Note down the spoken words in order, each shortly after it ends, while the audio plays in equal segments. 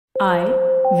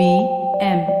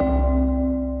IVM.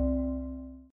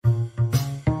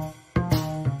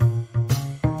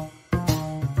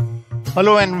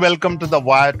 Hello and welcome to the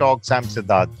Wire Talks. I'm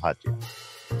Sidharth Bhatia.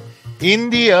 In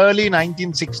the early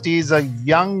 1960s, a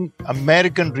young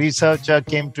American researcher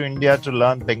came to India to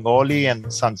learn Bengali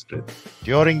and Sanskrit.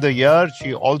 During the year,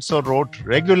 she also wrote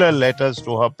regular letters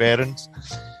to her parents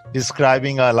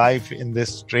describing her life in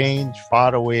this strange,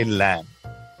 faraway land.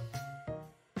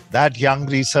 That young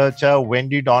researcher,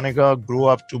 Wendy Doniger, grew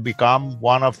up to become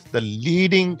one of the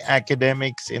leading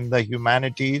academics in the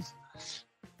humanities,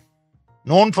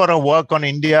 known for her work on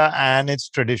India and its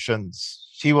traditions.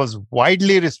 She was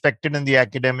widely respected in the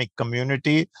academic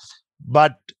community,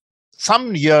 but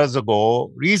some years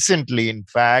ago, recently in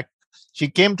fact, she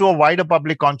came to a wider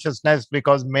public consciousness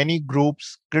because many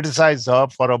groups criticized her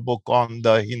for a book on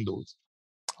the Hindus.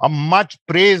 A much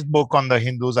praised book on the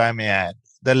Hindus, I may add.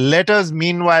 The letters,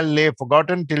 meanwhile, lay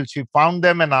forgotten till she found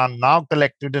them and are now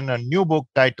collected in a new book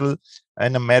titled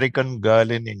An American Girl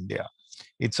in India.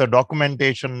 It's a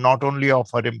documentation not only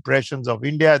of her impressions of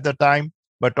India at the time,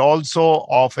 but also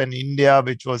of an India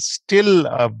which was still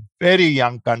a very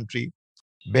young country,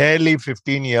 barely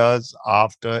 15 years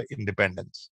after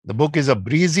independence. The book is a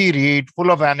breezy read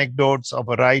full of anecdotes of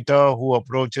a writer who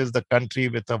approaches the country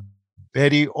with a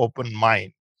very open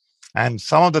mind. And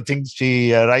some of the things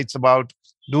she writes about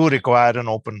do require an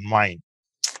open mind.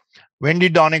 Wendy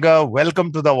Doniger,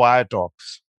 welcome to the Wire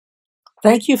Talks.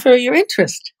 Thank you for your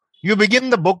interest. You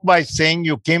begin the book by saying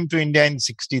you came to India in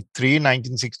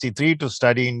 1963 to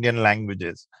study Indian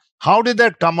languages. How did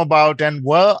that come about, and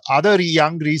were other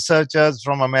young researchers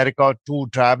from America too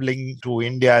traveling to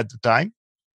India at the time?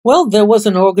 Well, there was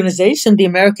an organization, the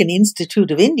American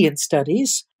Institute of Indian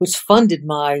Studies, which funded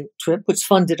my trip, which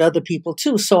funded other people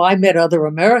too. So I met other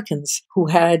Americans who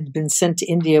had been sent to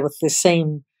India with the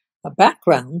same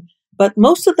background, but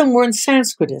most of them weren't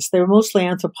Sanskritists. They were mostly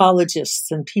anthropologists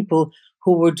and people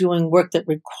who were doing work that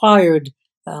required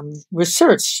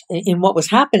research in what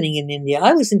was happening in India.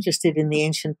 I was interested in the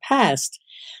ancient past,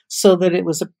 so that it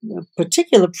was a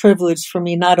particular privilege for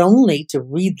me not only to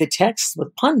read the texts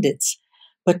with pundits,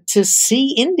 but to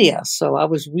see India. So I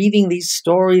was reading these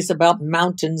stories about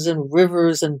mountains and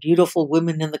rivers and beautiful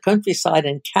women in the countryside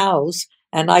and cows.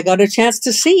 And I got a chance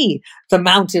to see the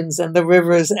mountains and the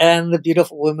rivers and the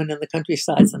beautiful women in the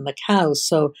countrysides and the cows.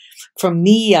 So for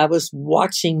me, I was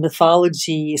watching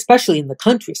mythology, especially in the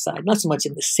countryside, not so much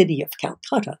in the city of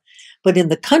Calcutta, but in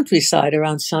the countryside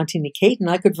around Shantiniketan.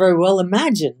 I could very well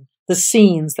imagine the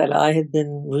scenes that I had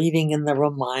been reading in the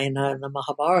Ramayana and the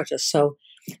Mahabharata. So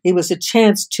it was a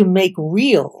chance to make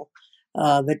real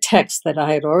the text that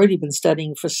I had already been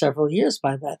studying for several years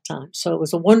by that time. So it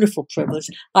was a wonderful privilege.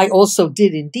 I also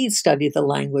did indeed study the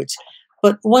language,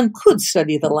 but one could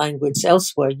study the language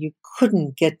elsewhere. You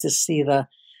couldn't get to see the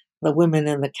women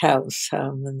and the cows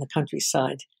in the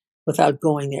countryside without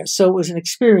going there. So it was an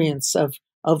experience of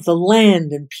the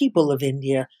land and people of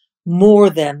India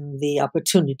more than the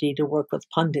opportunity to work with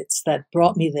pundits that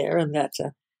brought me there and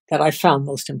that I found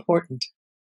most important.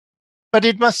 But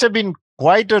it must have been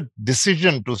quite a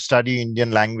decision to study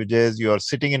Indian languages. You're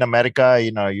sitting in America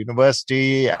in a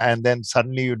university, and then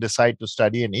suddenly you decide to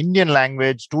study an Indian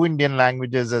language, two Indian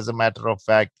languages as a matter of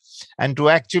fact, and to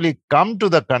actually come to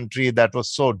the country that was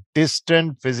so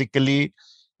distant physically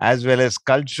as well as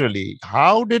culturally.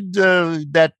 How did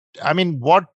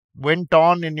what went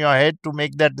on in your head to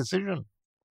make that decision?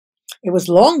 It was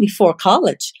long before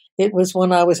college. It was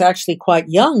when I was actually quite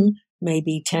young,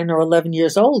 maybe 10 or 11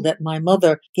 years old, that my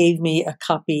mother gave me a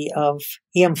copy of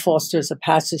E.M. Forster's A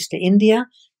Passage to India.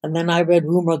 And then I read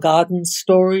Rumor Garden's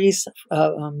stories,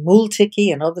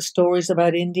 Multiki and other stories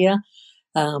about India.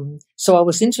 So I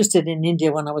was interested in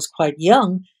India when I was quite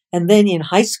young. And then in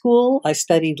high school, I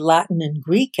studied Latin and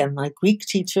Greek, and my Greek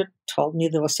teacher told me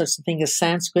there was such a thing as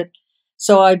Sanskrit.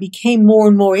 So I became more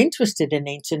and more interested in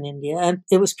ancient India. And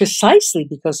it was precisely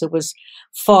because it was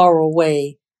far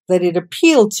away that it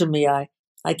appealed to me. I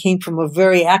came from a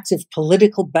very active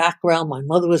political background. My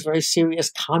mother was a very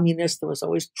serious communist. There was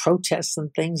always protests and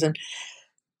things. And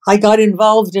I got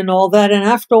involved in all that. And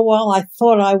after a while, I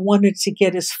thought I wanted to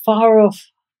get as far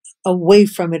away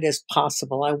from it as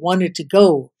possible. I wanted to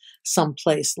go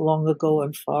someplace long ago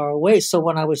and far away. So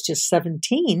when I was just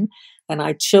 17 and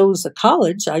I chose a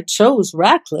college, I chose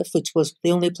Radcliffe, which was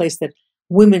the only place that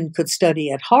women could study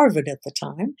at Harvard at the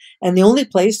time, and the only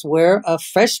place where a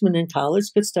freshman in college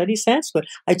could study Sanskrit.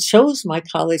 I chose my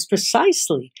college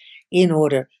precisely in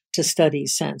order to study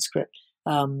Sanskrit.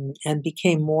 and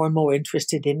became more and more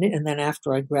interested in it. And then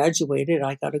after I graduated,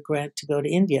 I got a grant to go to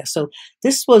India. So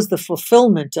this was the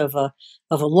fulfillment of a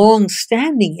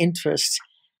long-standing interest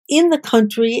in the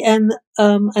country, and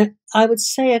I would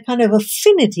say a kind of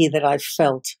affinity that I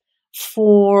felt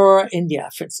for India.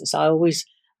 For instance, I always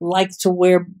liked to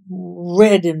wear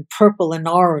red and purple and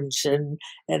orange, and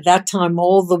at that time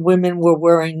all the women were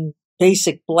wearing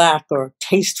basic black or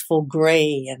tasteful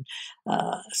gray, and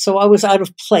so I was out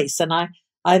of place. And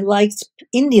I liked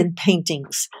Indian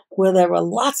paintings where there were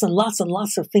lots and lots and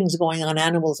lots of things going on,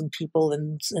 animals and people,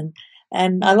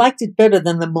 and I liked it better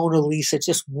than the Mona Lisa,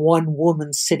 just one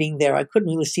woman sitting there. I couldn't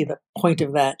really see the point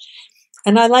of that.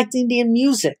 And I liked Indian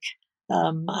music,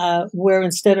 where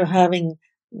instead of having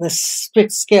the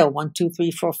strict scale, 1, 2, 3,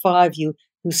 4, 5, you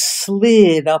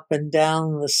slid up and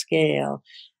down the scale.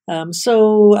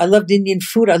 So I loved Indian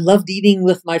food. I loved eating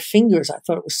with my fingers. I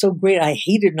thought it was so great. I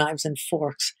hated knives and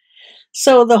forks.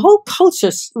 So the whole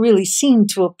culture really seemed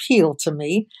to appeal to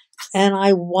me, and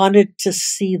I wanted to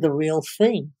see the real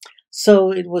thing.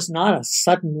 So it was not a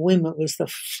sudden whim. It was the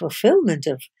fulfillment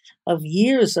of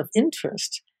years of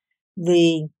interest.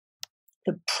 The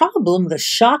problem, the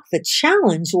shock, the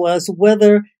challenge was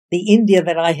whether the India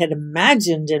that I had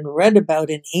imagined and read about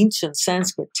in ancient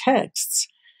Sanskrit texts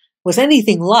was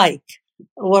anything like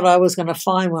what I was going to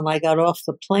find when I got off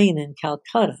the plane in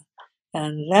Calcutta.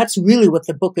 And that's really what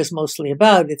the book is mostly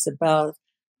about. It's about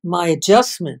my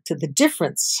adjustment to the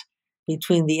difference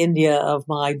between the India of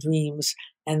my dreams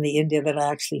and the India that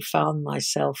I actually found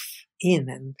myself in.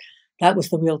 And that was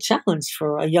the real challenge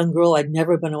for a young girl. I'd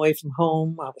never been away from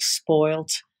home. I was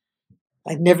spoiled.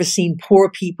 I'd never seen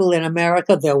poor people in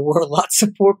America. There were lots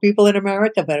of poor people in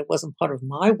America, but it wasn't part of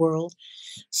my world.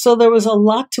 So there was a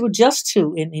lot to adjust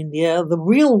to in India, the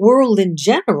real world in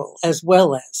general, as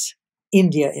well as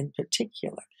India in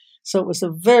particular. So it was a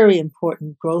very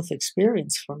important growth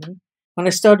experience for me. When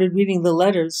I started reading the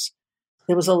letters,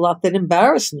 there was a lot that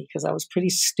embarrassed me because I was pretty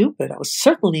stupid. I was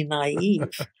certainly naive.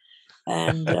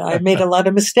 And I made a lot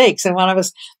of mistakes. And when I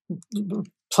was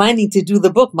planning to do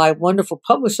the book, my wonderful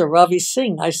publisher, Ravi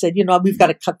Singh, I said, we've got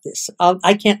to cut this.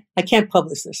 I can't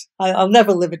publish this. I'll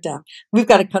never live it down. We've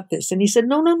got to cut this. And he said,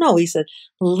 no. He said,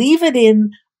 leave it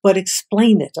in, but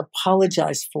explain it,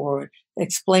 apologize for it,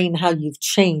 explain how you've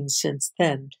changed since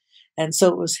then. And so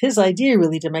it was his idea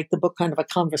really to make the book kind of a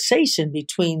conversation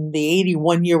between the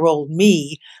 81-year-old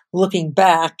me looking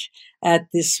back at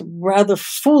this rather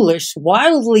foolish,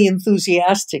 wildly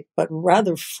enthusiastic, but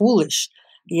rather foolish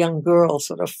young girl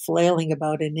sort of flailing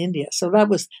about in India. So that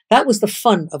was the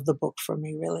fun of the book for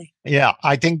me, really. Yeah,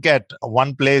 I think at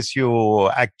one place you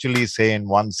actually say in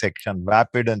one section,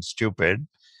 vapid and stupid,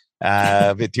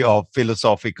 with your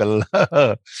philosophical,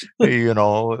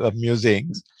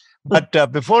 musings.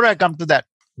 But before I come to that,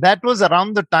 that was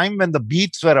around the time when the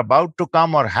beats were about to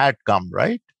come or had come,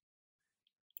 right?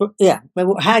 Yeah,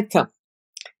 had come.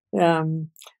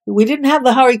 We didn't have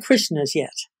the Hare Krishnas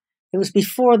yet. It was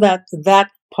before that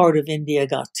part of India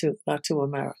got to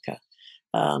America.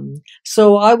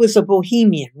 So I was a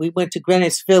bohemian. We went to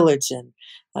Greenwich Village and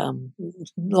a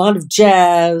lot of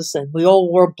jazz, and we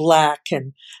all wore black,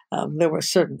 and there were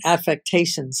certain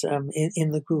affectations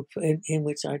in the group in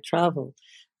which I traveled.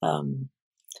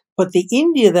 But the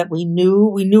India that we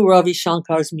knew Ravi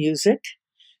Shankar's music.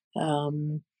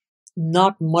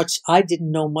 Not much. I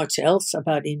didn't know much else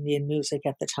about Indian music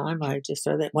at the time. I just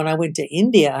heard that when I went to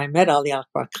India, I met Ali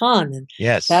Akbar Khan, and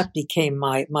yes, that became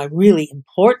my really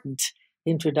important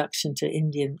introduction to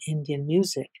Indian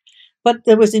music. But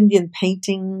there was Indian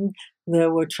painting. There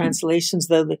were translations.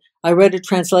 I read a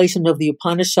translation of the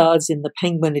Upanishads in the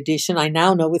Penguin edition. I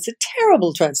now know it's a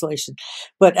terrible translation,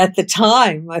 but at the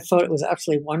time I thought it was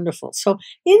absolutely wonderful. So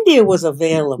India was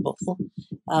available.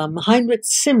 Heinrich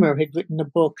Zimmer had written a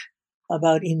book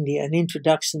about India, an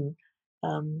introduction.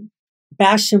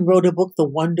 Basham wrote a book, The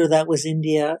Wonder That Was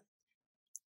India.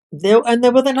 There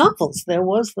were the novels. There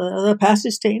was the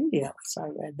Passage to India, which I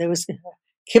read. There was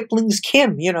Kipling's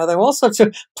Kim. There were all sorts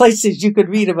of places you could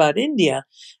read about India.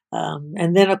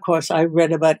 And then, of course, I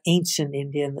read about ancient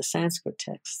India in the Sanskrit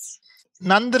texts.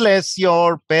 Nonetheless,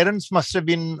 your parents must have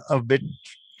been a bit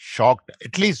shocked,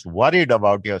 at least worried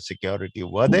about your security,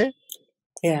 were they?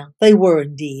 Yeah, they were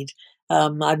indeed.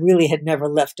 I really had never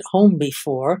left home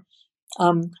before.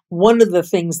 One of the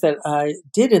things that I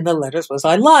did in the letters was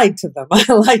I lied to them. I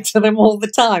lied to them all the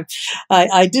time.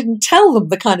 I didn't tell them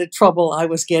the kind of trouble I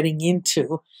was getting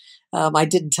into. I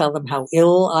didn't tell them how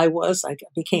ill I was. I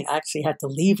actually had to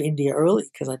leave India early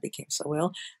because I became so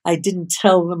ill. I didn't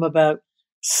tell them about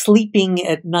sleeping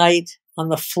at night on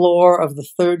the floor of the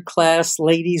third class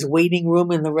ladies' waiting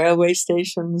room in the railway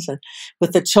stations, and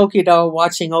with the chowkidar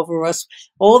watching over us,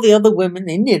 all the other women,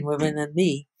 Indian women and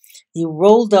me. You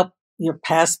rolled up your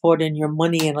passport and your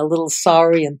money in a little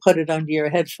saree and put it under your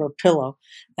head for a pillow,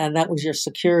 and that was your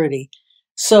security.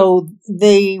 So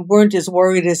they weren't as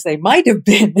worried as they might have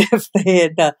been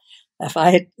if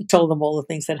I had told them all the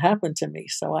things that happened to me.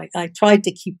 So I tried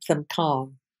to keep them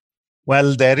calm.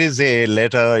 Well, there is a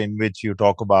letter in which you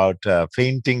talk about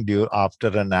fainting after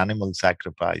an animal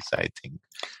sacrifice, I think.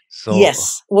 So,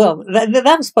 yes, well,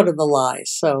 that was part of the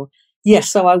lies. So,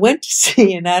 yes, so I went to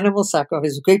see an animal sacrifice. It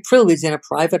was a great privilege in a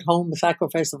private home, the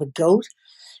sacrifice of a goat.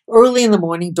 Early in the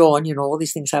morning, dawn, all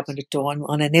these things happen at dawn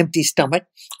on an empty stomach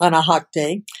on a hot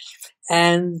day.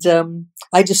 And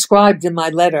I described in my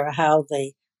letter how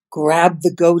they grabbed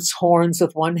the goat's horns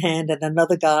with one hand and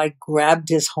another guy grabbed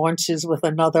his haunches with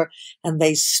another, and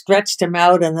they stretched him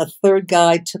out, and the third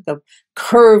guy took a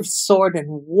curved sword and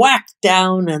whacked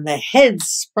down, and the head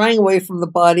sprang away from the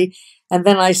body. And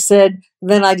then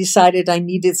I decided I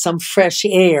needed some fresh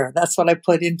air. That's what I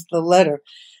put into the letter.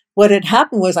 What had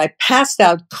happened was I passed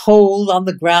out cold on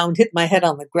the ground, hit my head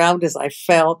on the ground as I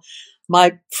fell.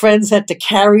 My friends had to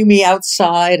carry me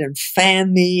outside and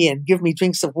fan me and give me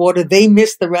drinks of water. They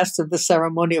missed the rest of the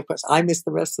ceremony. Of course, I missed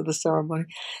the rest of the ceremony.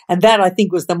 And that, I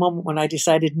think, was the moment when I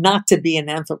decided not to be an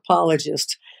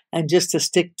anthropologist and just to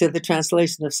stick to the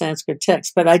translation of Sanskrit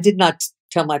texts. But I did not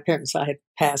tell my parents I had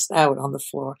passed out on the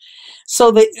floor.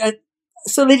 So they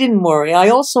didn't worry. I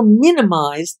also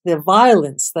minimized the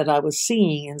violence that I was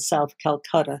seeing in South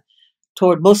Calcutta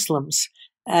toward Muslims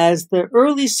as the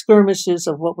early skirmishes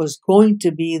of what was going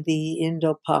to be the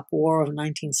Indo-Pak War of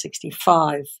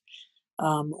 1965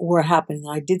 were happening.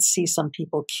 I did see some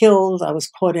people killed. I was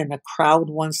caught in a crowd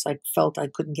once I felt I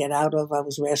couldn't get out of. I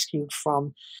was rescued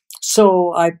from.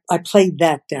 So I played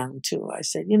that down too. I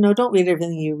said, don't read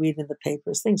everything you read in the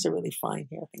papers. Things are really fine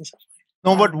here. Things are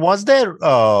fine. No, but was there,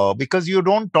 because you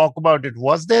don't talk about it,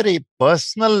 was there a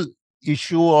personal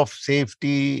issue of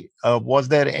safety? Was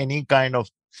there any kind of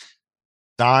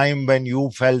time when you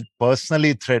felt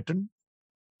personally threatened?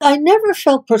 I never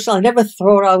felt personal. I never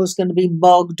thought I was going to be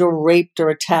mugged or raped or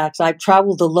attacked. I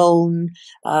traveled alone.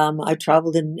 I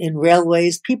traveled in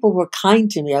railways. People were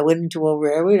kind to me. I went into a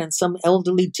railway and some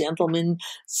elderly gentleman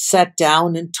sat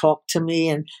down and talked to me,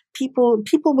 and people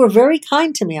were very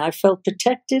kind to me. I felt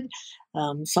protected.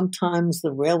 Sometimes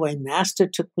the railway master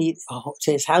took me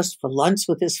to his house for lunch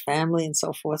with his family and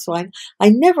so forth. So I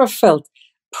never felt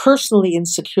personally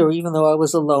insecure, even though I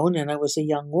was alone and I was a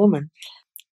young woman.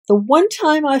 The one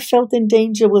time I felt in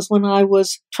danger was when I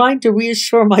was trying to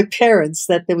reassure my parents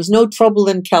that there was no trouble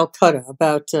in Calcutta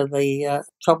about the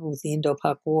trouble with the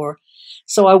Indo-Pak War.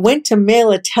 So I went to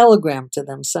mail a telegram to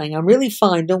them saying, I'm really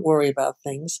fine, don't worry about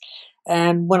things.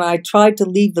 And when I tried to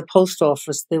leave the post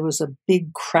office, there was a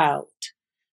big crowd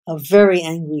of very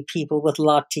angry people with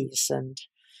lathis, and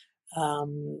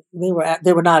they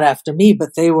were not after me,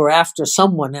 but they were after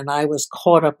someone, and I was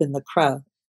caught up in the crowd.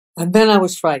 And then I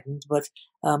was frightened, but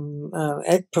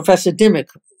Professor Dimmick,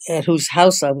 at whose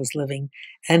house I was living,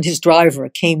 and his driver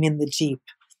came in the Jeep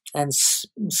and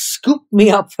scooped me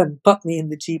up and put me in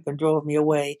the Jeep and drove me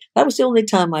away. That was the only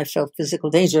time I felt physical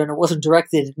danger, and it wasn't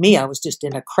directed at me. I was just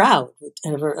in a crowd,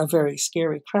 a very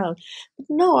scary crowd. But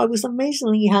no, I was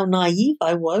amazingly how naive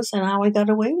I was and how I got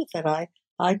away with it.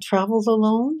 I traveled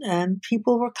alone, and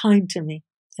people were kind to me,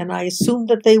 and I assumed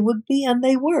that they would be, and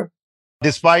they were.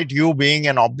 Despite you being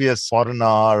an obvious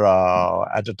foreigner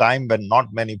at a time when not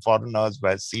many foreigners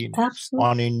were seen Absolutely.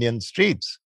 on Indian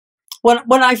streets.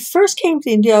 When I first came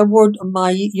to India, I wore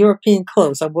my European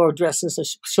clothes. I wore dresses or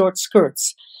short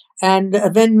skirts. And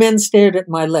then men stared at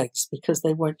my legs because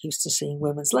they weren't used to seeing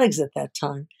women's legs at that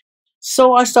time.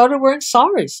 So I started wearing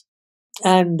saris.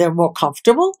 And they're more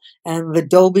comfortable, and the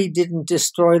Dhobi didn't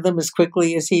destroy them as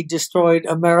quickly as he destroyed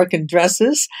American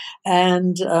dresses.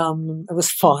 And it was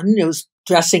fun. It was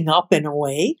dressing up in a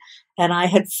way. And I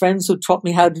had friends who taught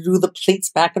me how to do the pleats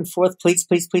back and forth, pleats,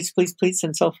 pleats, pleats, pleats, pleats,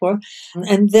 and so forth.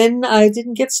 And then I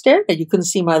didn't get stared at. You couldn't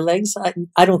see my legs.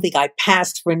 I don't think I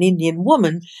passed for an Indian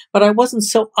woman, but I wasn't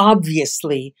so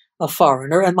obviously a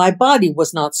foreigner, and my body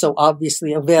was not so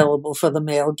obviously available for the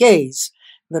male gaze.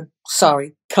 The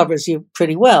sari covers you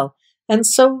pretty well. And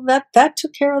so that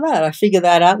took care of that. I figured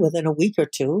that out within a week or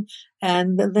two.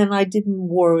 And then I didn't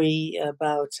worry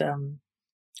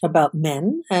about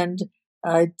men, and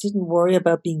I didn't worry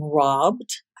about being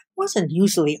robbed. I wasn't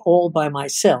usually all by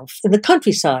myself. In the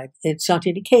countryside, in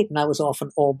Shanti-Niketan, I was often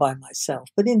all by myself.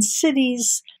 But in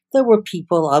cities, there were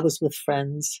people. I was with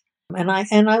friends. And I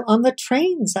on the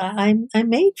trains, I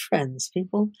made friends.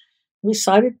 People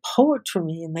recited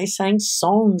poetry and they sang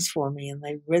songs for me and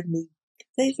they read me.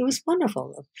 It was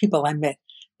wonderful. The people I met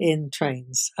in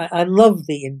trains. I love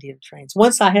the Indian trains.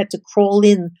 Once I had to crawl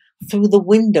in through the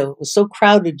window. It was so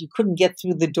crowded you couldn't get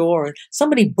through the door. And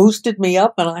somebody boosted me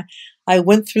up and I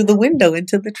went through the window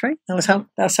into the train. That's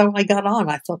how I got on.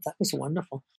 I thought that was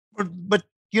wonderful. But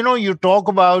you talk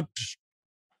about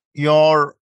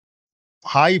your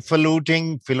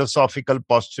highfalutin philosophical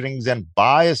posturings and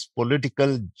biased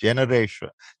political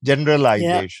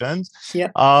generalizations.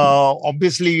 Yeah.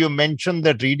 Obviously, you mentioned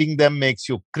that reading them makes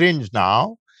you cringe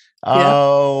now.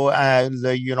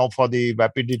 And for the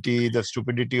vapidity, the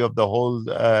stupidity of the whole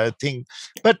thing.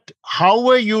 But how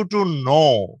were you to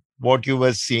know what you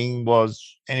were seeing was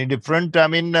any different? I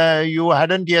mean, you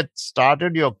hadn't yet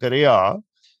started your career.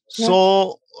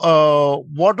 So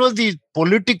what was the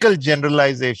political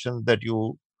generalizations that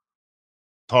you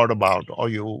thought about, or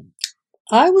you?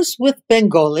 I was with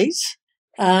Bengalis,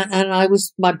 and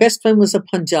my best friend was a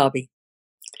Punjabi,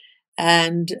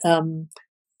 and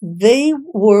they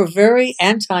were very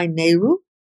anti-Nehru.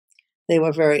 They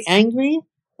were very angry.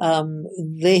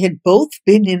 They had both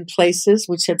been in places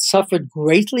which had suffered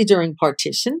greatly during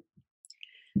partition.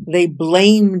 They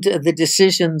blamed the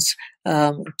decisions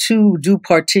to do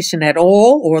partition at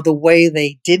all, or the way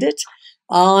they did it,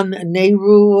 on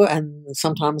Nehru and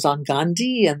sometimes on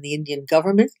Gandhi and the Indian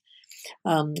government.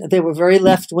 They were very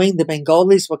left-wing. The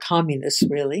Bengalis were communists,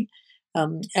 really.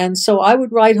 And so I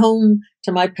would write home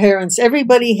to my parents,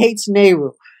 everybody hates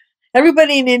Nehru.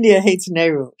 Everybody in India hates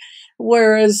Nehru.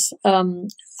 Whereas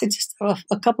just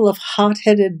a couple of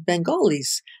hot-headed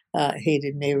Bengalis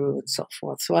hated Nehru and so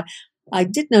forth. So I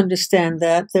didn't understand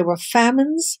that. There were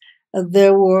famines.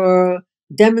 There were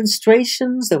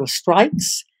demonstrations. There were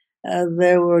strikes.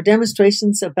 There were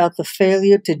demonstrations about the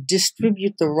failure to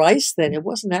distribute the rice, that it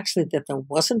wasn't actually that there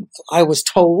wasn't, I was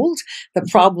told, the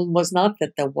problem was not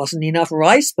that there wasn't enough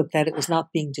rice, but that it was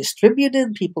not being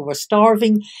distributed. People were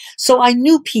starving. So I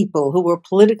knew people who were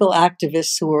political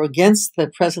activists who were against the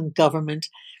present government,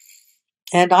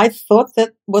 and I thought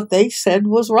that what they said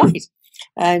was right.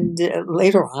 And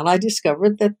later on, I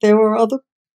discovered that there were other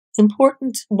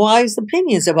important, wise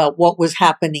opinions about what was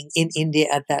happening in India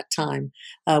at that time,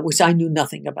 which I knew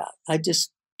nothing about.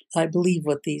 I believe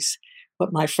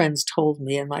what my friends told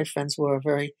me, and my friends were a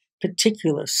very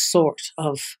particular sort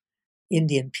of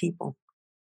Indian people.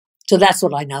 So that's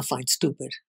what I now find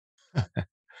stupid.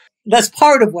 That's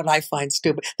part of what I find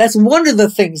stupid. That's one of the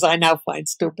things I now find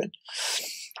stupid.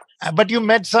 But you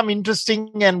met some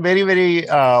interesting and very, very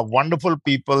wonderful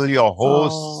people, your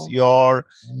hosts, your,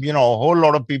 a whole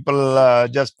lot of people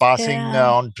just passing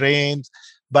on trains.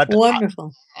 But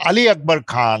wonderful. Ali Akbar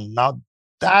Khan, now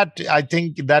that, I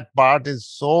think that part is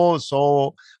so,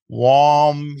 so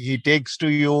warm. He takes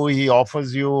to you, he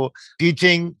offers you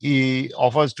teaching, he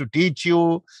offers to teach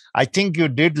you. I think you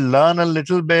did learn a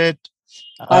little bit.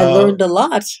 I learned a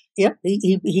lot. Yep.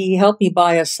 He helped me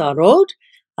buy a sarod.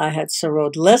 I had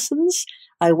sarod lessons.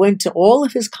 I went to all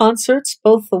of his concerts,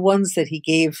 both the ones that he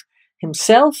gave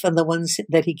himself and the ones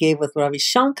that he gave with Ravi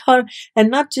Shankar,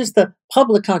 and not just the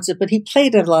public concert, but he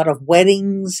played at a lot of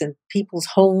weddings and people's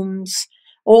homes,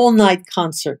 all-night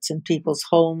concerts in people's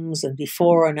homes and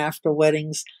before and after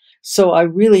weddings. So I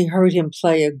really heard him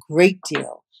play a great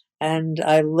deal, and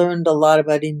I learned a lot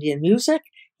about Indian music.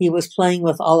 He was playing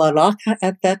with Ala Rakha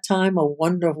at that time, a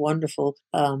wonderful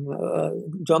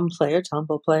drum player,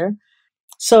 tambo player.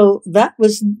 So that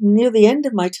was near the end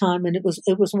of my time, and it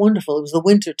was wonderful. It was the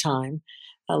winter time,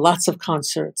 lots of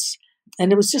concerts,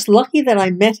 and it was just lucky that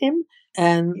I met him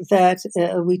and that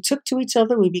we took to each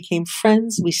other. We became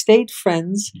friends. We stayed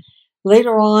friends.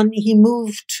 Later on, he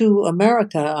moved to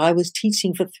America. I was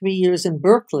teaching for 3 years in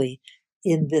Berkeley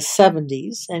in the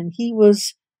 70s, and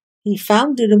he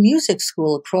founded a music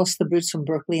school across the bridge from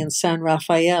Berkeley in San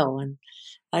Rafael, and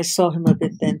I saw him a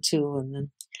bit then too. And then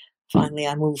finally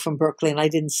I moved from Berkeley and I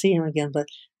didn't see him again, but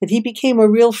he became a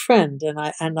real friend,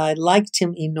 and I liked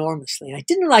him enormously. I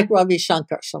didn't like Ravi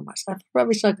Shankar so much. I thought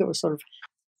Ravi Shankar was sort of,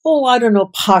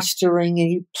 posturing, and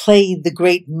he played the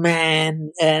great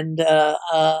man, and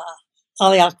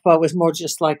Ali Akbar was more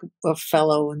just like a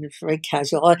fellow and very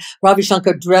casual. Ravi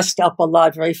Shankar dressed up a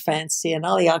lot, very fancy, and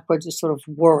Ali Akbar just sort of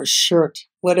wore a shirt.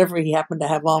 Whatever he happened to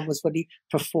have on was what he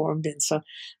performed in.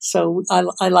 So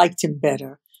I liked him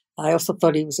better. I also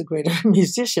thought he was a greater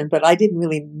musician, but I didn't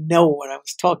really know what I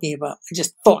was talking about. I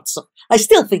just thought so. I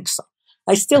still think so.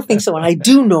 And I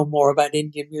do know more about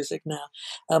Indian music now.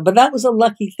 But that was a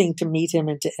lucky thing to meet him,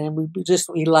 and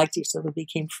we liked each other,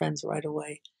 became friends right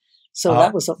away. So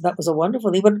that was a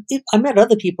wonderful thing. But I met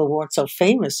other people who weren't so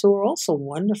famous who were also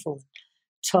wonderful,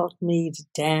 taught me to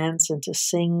dance and to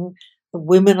sing. The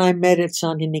women I met at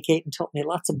Shantiniketan taught me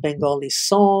lots of Bengali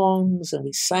songs, and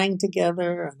we sang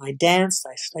together, and I danced.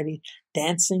 I studied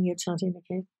dancing at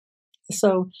Shantiniketan.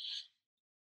 So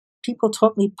people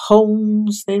taught me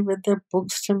poems. They read their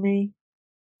books to me.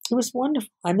 It was wonderful.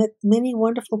 I met many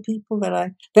wonderful people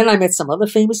then I met some other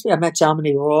famous people. I met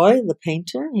Jamini Roy, the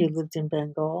painter. He lived in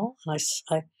Bengal.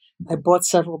 I bought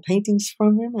several paintings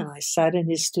from him, and I sat in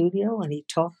his studio, and he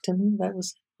talked to me. That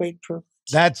was a great privilege.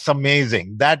 That's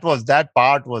amazing. That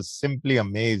part was simply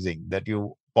amazing, that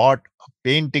you bought a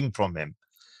painting from him.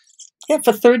 Yeah,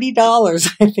 for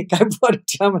 $30, I think I bought a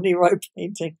Jamini Roy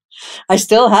painting. I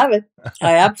still have it.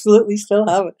 I absolutely still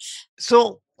have it.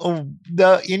 So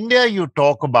the India you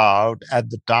talk about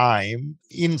at the time,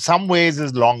 in some ways,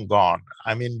 is long gone.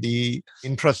 I mean, the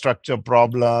infrastructure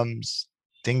problems,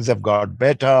 things have got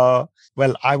better.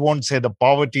 Well, I won't say the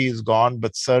poverty is gone,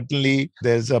 but certainly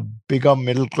there's a bigger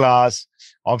middle class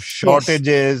of shortages.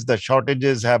 Yes. The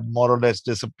shortages have more or less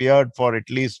disappeared for at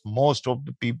least most of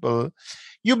the people.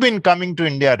 You've been coming to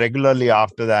India regularly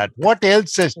after that. What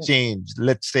else has changed,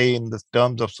 let's say, in the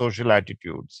terms of social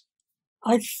attitudes?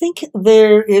 I think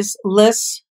there is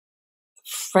less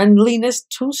friendliness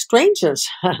to strangers.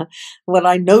 What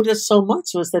I noticed so much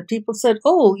was that people said,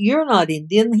 "Oh, you're not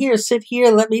Indian. Here, sit here.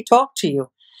 Let me talk to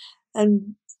you."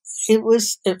 And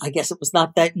I guess it was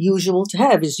not that usual to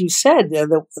have. As you said, there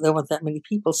weren't that many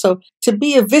people. So to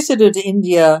be a visitor to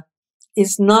India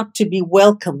is not to be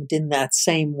welcomed in that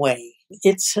same way.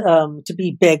 It's to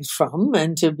be begged from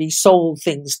and to be sold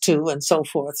things to and so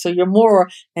forth. So you're more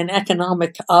an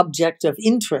economic object of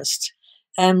interest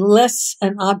and less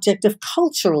an object of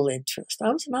cultural interest.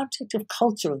 I was an object of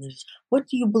cultural interest. What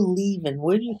do you believe in?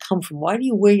 Where do you come from? Why do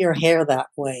you wear your hair that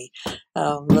way?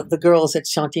 The girls at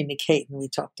Shantiniketan, we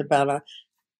talked about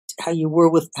how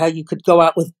you could go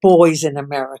out with boys in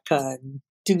America and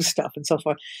do stuff and so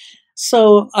forth.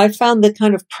 So I found the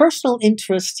kind of personal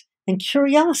interest and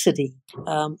curiosity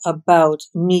about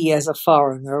me as a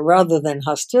foreigner rather than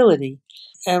hostility.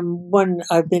 And when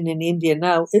I've been in India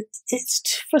now,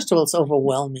 it's first of all, it's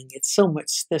overwhelming.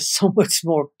 There's so much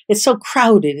more. It's so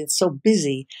crowded. It's so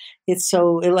busy. It's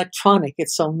so electronic.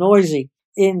 It's so noisy.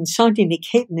 In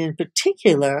Shantiniketan in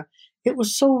particular, it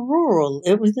was so rural.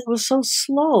 It was so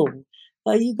slow.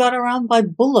 You got around by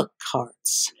bullock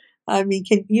carts. I mean,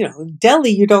 Delhi,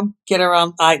 you don't get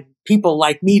around. People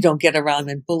like me don't get around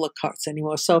in bullock carts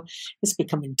anymore. So it's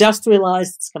become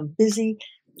industrialized. It's become busy.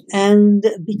 And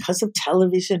because of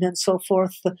television and so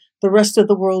forth, the rest of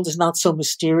the world is not so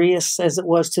mysterious as it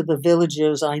was to the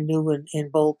villagers I knew in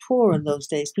Bolpur in those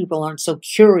days. People aren't so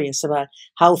curious about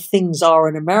how things are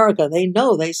in America. They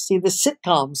know, they see the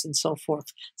sitcoms and so forth.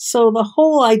 So the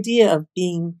whole idea of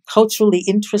being culturally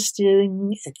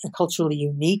interesting, culturally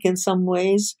unique in some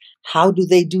ways, how do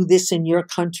they do this in your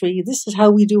country? This is how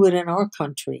we do it in our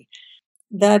country.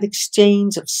 That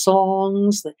exchange of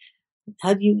songs,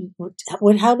 how do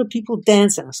people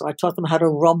dance? And so I taught them how to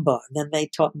rumba. And then they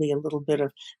taught me a little bit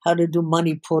of how to do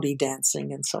Manipuri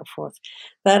dancing and so forth.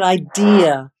 That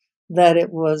idea that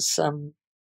it was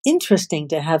interesting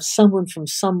to have someone from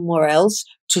somewhere else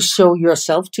to show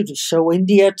yourself to show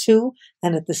India to,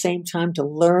 and at the same time to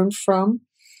learn from.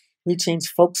 We changed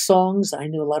folk songs. I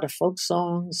knew a lot of folk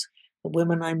songs. The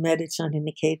women I met at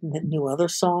Shantiniketan knew other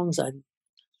songs. I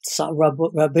saw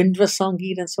Rabindra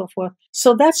Sangeet and so forth.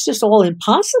 So that's just all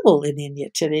impossible in India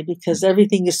today because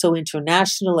everything is so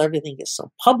international, everything is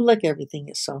so public, everything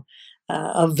is so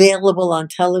available on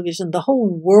television. The whole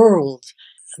world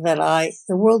the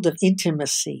world of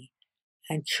intimacy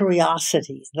and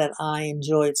curiosity that I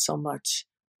enjoyed so much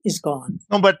is gone.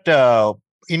 No, but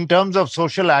in terms of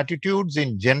social attitudes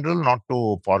in general, not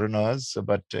to foreigners,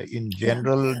 but in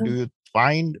general, do you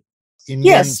find Indians?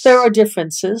 Yes, there are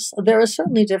differences. There are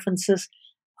certainly differences.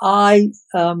 I,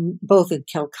 both in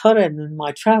Calcutta and in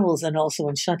my travels and also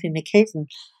in Shantiniketan,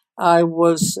 I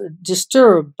was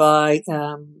disturbed by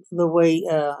the way,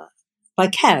 by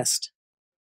caste,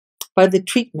 by the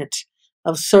treatment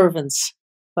of servants,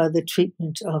 by the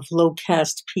treatment of low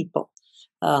caste people,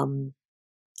 and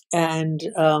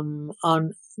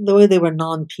on the way they were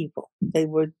non-people. They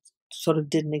sort of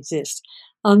didn't exist.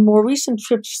 On more recent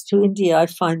trips to India, I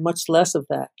find much less of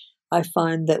that. I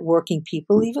find that working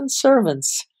people, even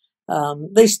servants,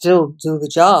 they still do the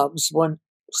jobs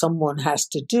someone has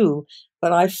to do,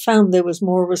 but I found there was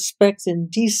more respect and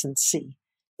decency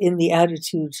in the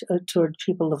attitude toward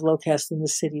people of low caste in the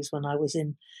cities when I was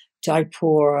in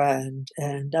Jaipur, and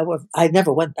I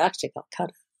never went back to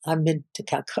Calcutta. I've been to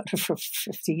Calcutta for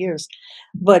 50 years,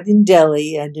 but in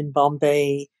Delhi and in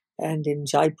Bombay and in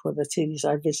Jaipur, the cities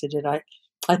I visited,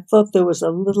 I thought there was a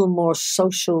little more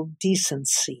social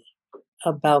decency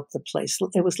about the place.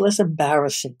 It was less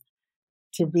embarrassing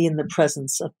to be in the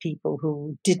presence of people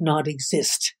who did not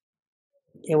exist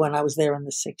when I was there in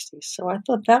the 60s. So I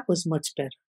thought that was much better.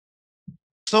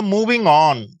 So moving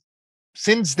on,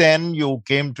 since then, you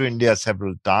came to India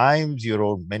several times. You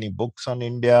wrote many books on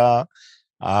India,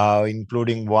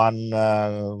 including one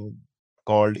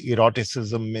called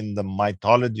Eroticism in the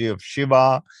Mythology of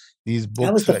Shiva. These books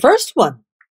That was the first one.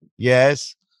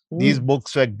 Yes. These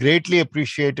books were greatly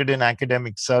appreciated in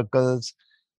academic circles.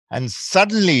 And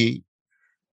suddenly,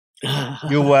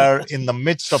 you were in the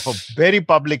midst of a very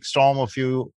public storm a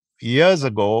few years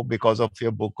ago because of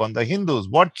your book on the Hindus.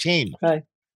 What changed? Right.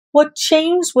 What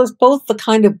changed was both the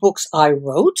kind of books I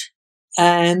wrote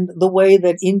and the way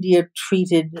that India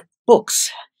treated books.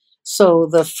 So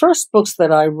the first books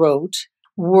that I wrote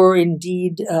were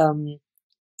indeed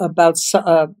about,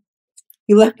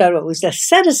 you left out, it was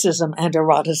asceticism and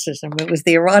eroticism. It was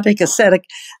the erotic ascetic.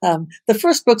 The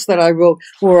first books that I wrote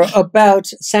were about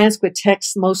Sanskrit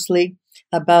texts, mostly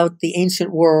about the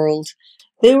ancient world.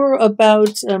 They were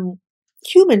about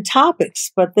human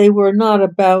topics, but they were not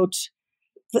about,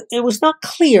 it was not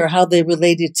clear how they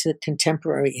related to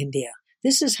contemporary India.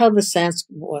 This is how the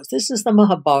Sanskrit was. This is the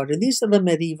Mahabharata. These are the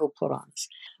medieval Puranas.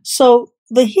 So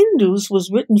the Hindus was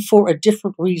written for a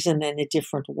different reason and a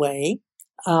different way.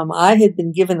 I had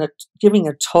been giving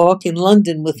a talk in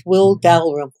London with Will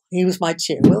Dalrymple. He was my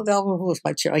chair. Will Dalrymple was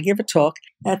my chair. I gave a talk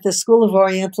at the School of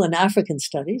Oriental and African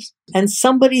Studies, and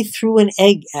somebody threw an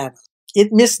egg at us. It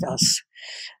missed us.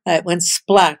 It went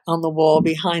splat on the wall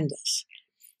behind us.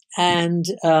 And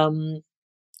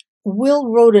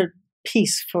Will wrote a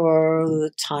piece for the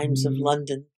Times of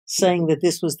London saying that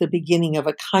this was the beginning of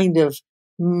a kind of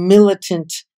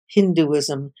militant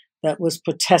Hinduism that was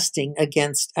protesting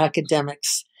against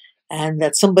academics and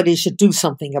that somebody should do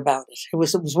something about it. It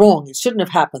was wrong. It shouldn't have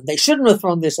happened. They shouldn't have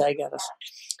thrown this egg at us.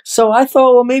 So I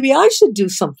thought, well, maybe I should do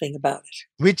something about it.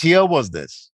 Which year was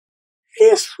this?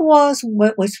 Which was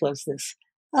this?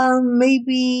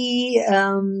 Maybe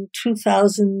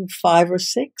 2005 or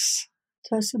 6.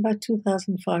 That's about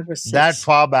 2005 or 6. That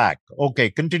far back.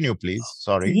 Okay, continue, please.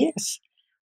 Sorry.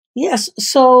 Yes.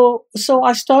 So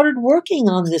I started working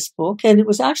on this book, and it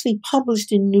was actually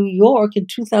published in New York in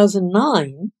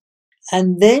 2009,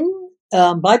 and then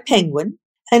by Penguin.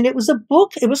 And it was a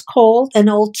book. It was called An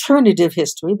Alternative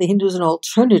History. The Hindu is an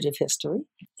alternative history,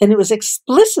 and it was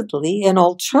explicitly an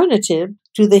alternative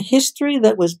to the history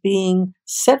that was being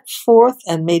set forth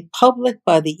and made public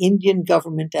by the Indian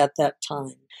government at that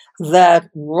time. That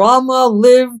Rama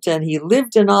lived, and he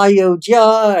lived in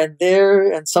Ayodhya, and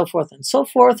there, and so forth and so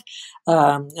forth.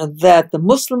 That the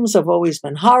Muslims have always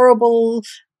been horrible.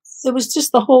 It was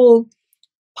just the whole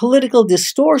political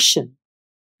distortion.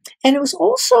 And it was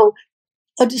also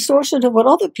a distortion of what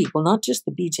other people, not just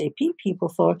the BJP people,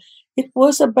 thought. It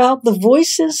was about the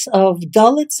voices of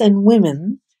Dalits and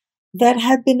women that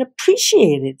had been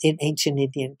appreciated in ancient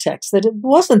Indian texts, that it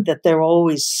wasn't that they were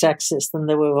always sexist and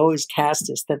they were always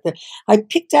casteist, I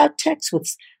picked out texts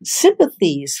with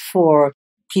sympathies for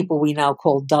people we now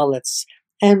call Dalits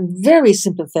and very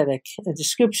sympathetic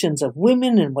descriptions of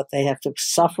women and what they have to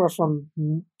suffer from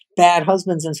bad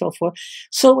husbands and so forth.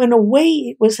 So in a way,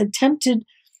 it was attempted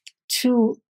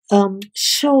to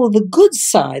show the good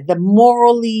side, the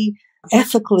morally,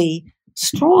 ethically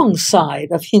strong side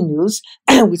of Hindus,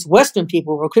 which Western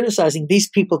people were criticizing. These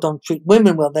people don't treat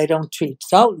women well, they don't treat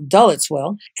Dalits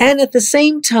well. And at the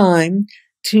same time,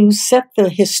 to set the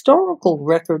historical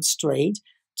record straight,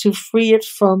 to free it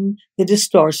from the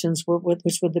distortions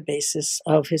which were the basis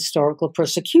of historical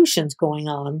persecutions going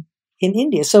on in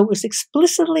India. So it was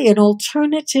explicitly an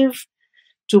alternative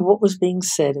to what was being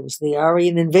said. It was the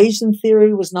Aryan invasion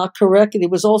theory was not correct. And it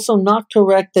was also not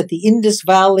correct that the Indus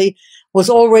Valley was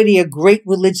already a great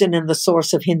religion and the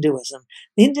source of Hinduism.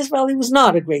 The Indus Valley was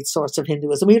not a great source of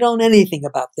Hinduism. We don't know anything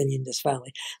about the Indus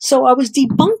Valley. So I was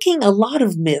debunking a lot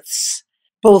of myths,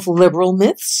 both liberal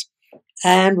myths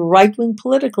and right-wing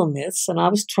political myths, and I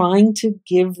was trying to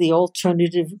give the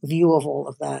alternative view of all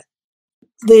of that.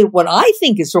 What I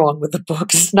think is wrong with the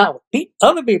book is not what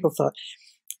other people thought.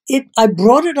 I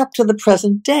brought it up to the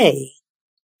present day.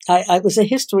 I was a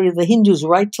history of the Hindus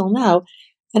right till now,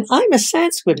 and I'm a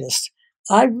Sanskritist.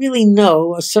 I really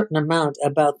know a certain amount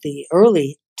about the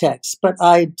early texts, but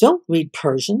I don't read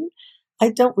Persian. I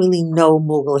don't really know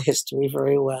Mughal history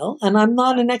very well, and I'm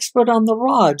not an expert on the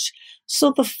Raj.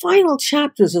 So the final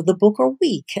chapters of the book are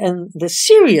weak, and the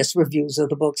serious reviews of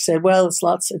the book said, well, it's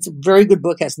a very good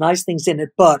book, has nice things in it,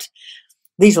 but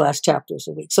these last chapters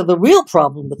are weak. So the real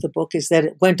problem with the book is that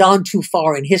it went on too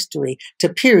far in history to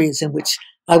periods in which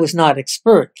I was not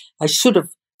expert. I should have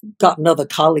gotten other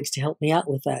colleagues to help me out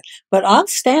with that. But I'll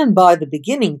stand by the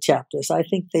beginning chapters. I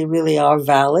think they really are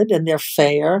valid and they're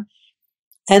fair.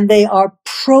 And they are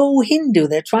pro-Hindu.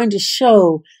 They're trying to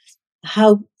show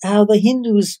how the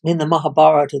Hindus in the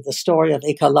Mahabharata, the story of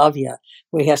Ekalavya,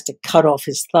 where he has to cut off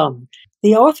his thumb.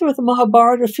 The author of the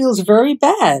Mahabharata feels very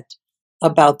bad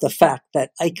about the fact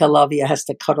that Ekalavya has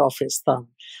to cut off his thumb.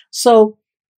 So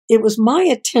it was my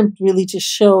attempt really to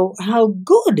show how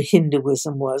good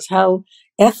Hinduism was, how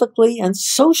ethically and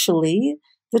socially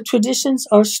the traditions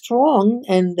are strong,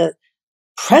 and the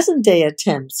present-day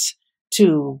attempts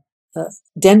to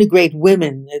denigrate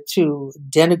women, to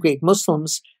denigrate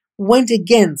Muslims, went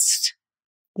against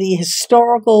the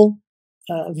historical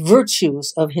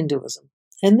virtues of Hinduism.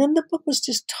 And then the book was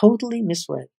just totally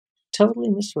misread.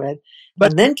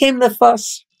 But, and then came the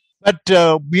fuss. But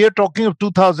we are talking of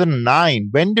 2009.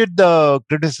 When did the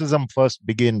criticism first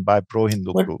begin by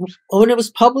pro-Hindu groups? When it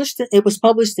was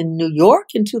published in New York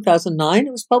in 2009.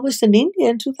 It was published in India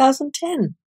in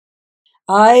 2010.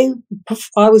 I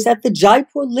was at the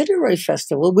Jaipur Literary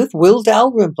Festival with Will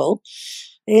Dalrymple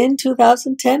in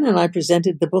 2010, and I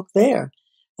presented the book there.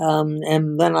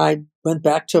 And then I went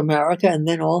back to America, and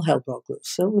then all hell broke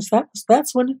loose. So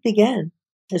that's when it began,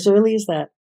 as early as that.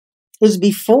 It was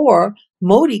before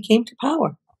Modi came to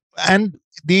power. And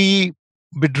the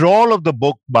withdrawal of the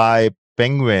book by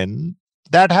Penguin,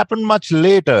 that happened much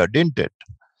later, didn't it?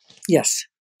 Yes.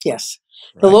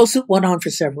 The lawsuit went on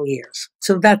for several years.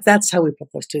 So that's how we put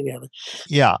those together.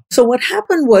 Yeah. So what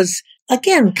happened was,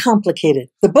 again, complicated.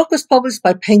 The book was published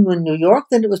by Penguin New York,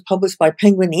 then it was published by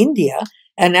Penguin India.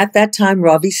 And at that time,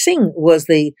 Ravi Singh was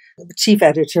the chief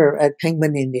editor at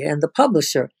Penguin India and the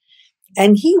publisher.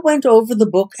 And he went over the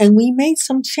book, and we made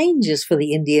some changes for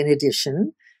the Indian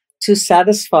edition to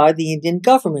satisfy the Indian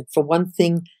government. For one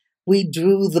thing, we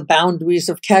drew the boundaries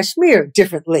of Kashmir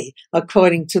differently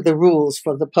according to the rules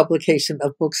for the publication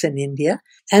of books in India.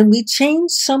 And we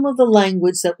changed some of the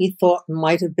language that we thought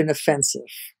might have been offensive.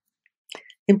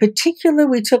 In particular,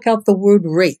 we took out the word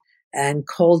rape and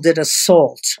called it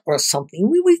assault or something.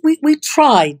 We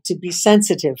tried to be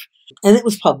sensitive, and it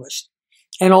was published,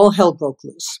 and all hell broke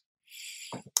loose.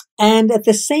 And at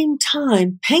the same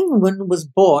time, Penguin was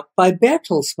bought by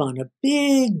Bertelsmann, a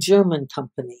big German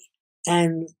company.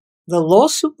 And the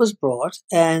lawsuit was brought,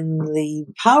 and the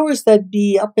powers that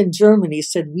be up in Germany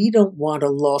said, we don't want a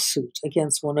lawsuit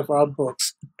against one of our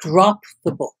books. Drop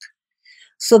the book.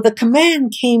 So the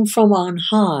command came from on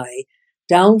high,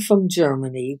 down from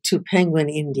Germany to Penguin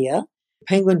India.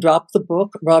 Penguin dropped the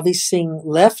book. Ravi Singh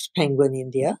left Penguin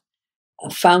India,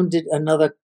 founded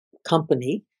another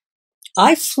company.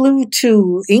 I flew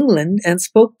to England and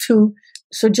spoke to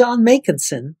Sir John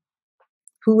Makinson,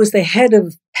 who was the head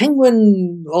of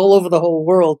Penguin all over the whole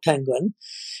world, Penguin,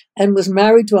 and was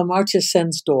married to Amartya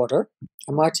Sen's daughter.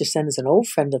 Amartya Sen is an old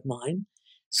friend of mine.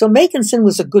 So Makinson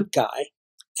was a good guy.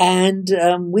 And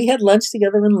we had lunch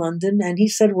together in London, and he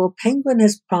said, well, Penguin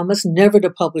has promised never to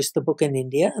publish the book in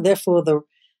India. Therefore, the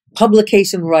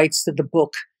publication rights to the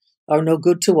book are no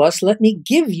good to us. Let me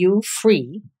give you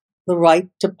free the right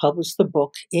to publish the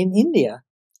book in India.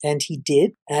 And he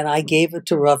did. And I gave it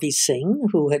to Ravi Singh,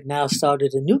 who had now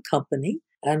started a new company.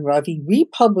 And Ravi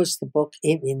republished the book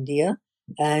in India.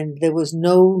 And there was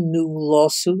no new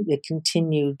lawsuit. It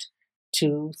continued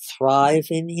to thrive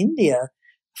in India.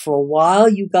 For a while,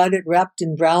 you got it wrapped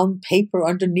in brown paper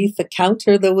underneath the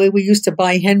counter, the way we used to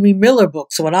buy Henry Miller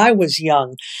books when I was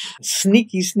young.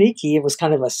 Sneaky. It was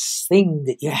kind of a thing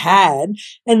that you had.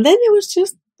 And then it was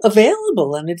just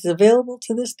available, and it's available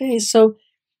to this day. So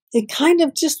it kind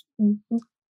of just,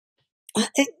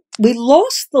 we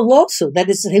lost the lawsuit. That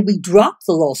is to say, we dropped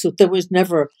the lawsuit. There was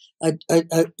never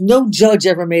no judge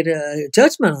ever made a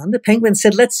judgment on it. Penguin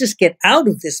said, let's just get out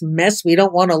of this mess. We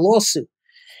don't want a lawsuit.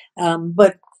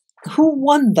 But who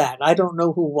won that? I don't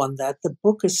know who won that. The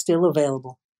book is still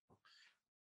available.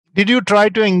 Did you try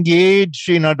to engage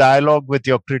in a dialogue with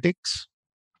your critics?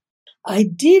 I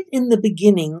did in the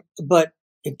beginning, but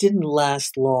it didn't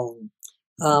last long.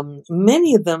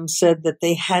 Many of them said that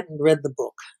they hadn't read the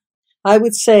book. I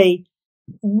would say,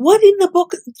 what in the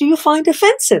book do you find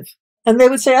offensive? And they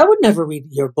would say, I would never read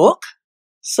your book.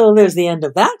 So there's the end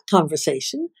of that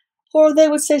conversation. Or they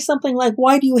would say something like,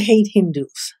 why do you hate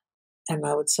Hindus? And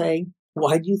I would say,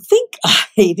 why do you think I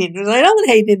hate Hindus? I don't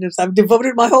hate Hindus. I've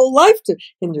devoted my whole life to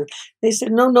Hindus. They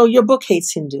said, no, your book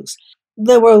hates Hindus.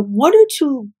 There were one or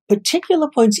two particular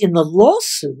points in the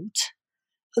lawsuit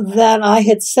that I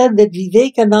had said that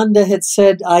Vivekananda had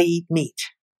said, I eat meat.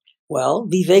 Well,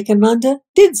 Vivekananda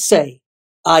did say,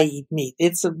 I eat meat.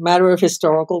 It's a matter of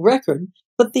historical record.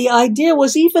 But the idea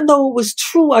was, even though it was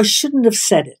true, I shouldn't have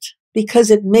said it,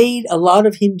 because it made a lot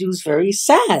of Hindus very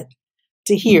sad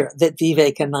to hear that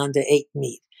Vivekananda ate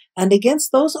meat. And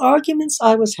against those arguments,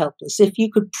 I was helpless. If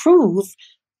you could prove,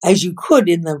 as you could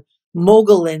in the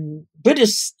Mughal and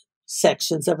British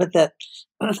sections of it, that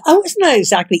I was not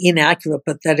exactly inaccurate,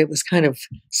 but that it was kind of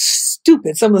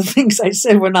stupid. Some of the things I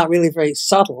said were not really very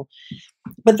subtle.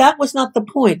 But that was not the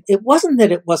point. It wasn't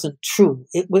that it wasn't true.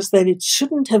 It was that it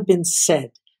shouldn't have been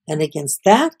said. And against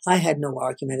that, I had no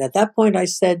argument. At that point, I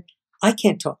said, I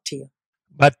can't talk to you.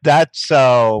 But that's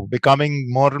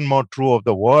becoming more and more true of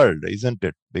the world, isn't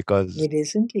it? Because it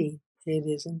is indeed. It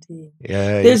is indeed.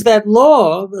 Yeah, there's that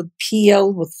law, the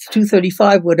PL with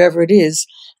 235, whatever it is,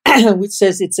 which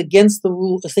says it's against the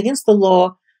rule, it's against the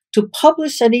law to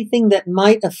publish anything that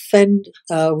might offend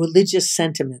religious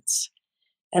sentiments.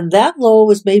 And that law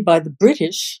was made by the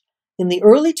British in the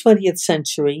early 20th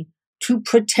century to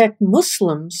protect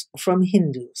Muslims from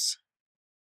Hindus.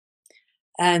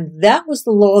 And that was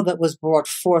the law that was brought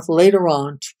forth later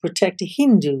on to protect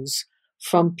Hindus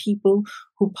from people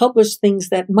who published things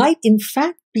that might in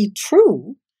fact be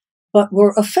true, but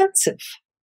were offensive.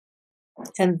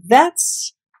 And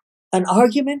that's an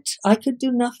argument I could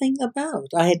do nothing about.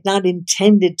 I had not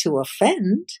intended to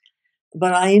offend,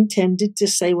 but I intended to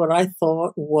say what I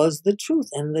thought was the truth,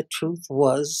 and the truth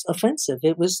was offensive.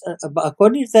 It was,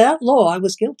 according to that law, I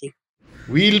was guilty.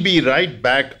 We'll be right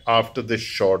back after this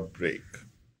short break.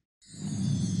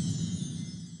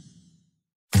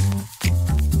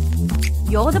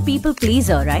 You're the people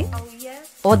pleaser, right? Oh,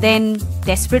 yes. Or then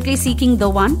desperately seeking the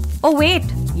one? Oh, wait,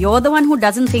 you're the one who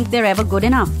doesn't think they're ever good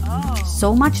enough. Oh.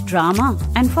 So much drama.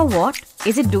 And for what?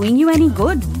 Is it doing you any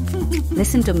good?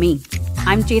 Listen to me.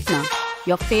 I'm Chetna,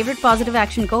 your favorite positive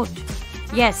action coach.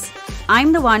 Yes,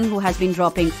 I'm the one who has been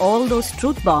dropping all those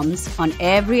truth bombs on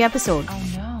every episode. Oh,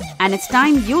 no. And it's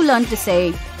time you learn to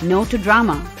say no to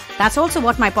drama. That's also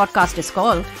what my podcast is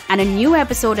called. And a new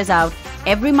episode is out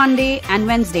every Monday and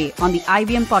Wednesday on the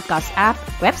IVM Podcast app,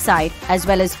 website, as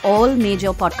well as all major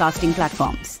podcasting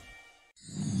platforms.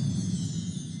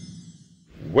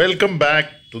 Welcome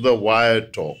back to the Wire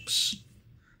Talks.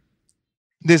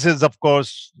 This is, of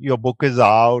course, your book is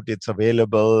out. It's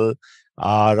available.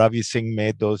 Ravi Singh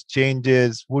made those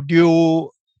changes. Would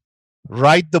you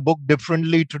write the book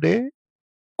differently today?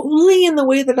 Only in the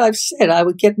way that I've said. I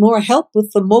would get more help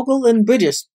with the Mughal and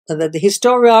British, the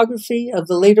historiography of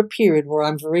the later period where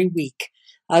I'm very weak.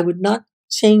 I would not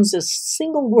change a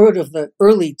single word of the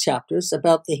early chapters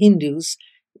about the Hindus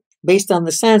based on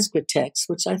the Sanskrit text,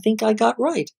 which I think I got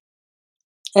right.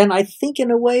 And I think in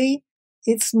a way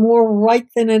it's more right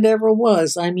than it ever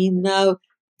was. I mean, now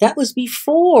that was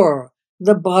before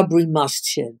the Babri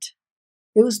Masjid.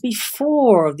 It was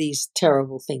before these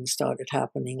terrible things started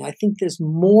happening. I think there's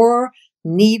more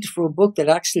need for a book that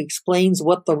actually explains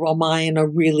what the Ramayana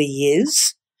really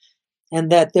is,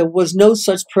 and that there was no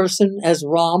such person as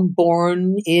Ram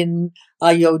born in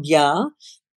Ayodhya.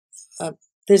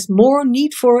 There's more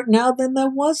need for it now than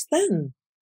there was then.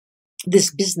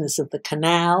 This business of the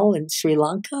canal in Sri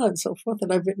Lanka and so forth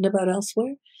that I've written about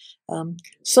elsewhere.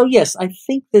 So yes, I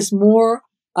think there's more.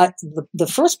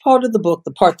 The first part of the book,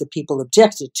 the part that people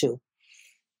objected to,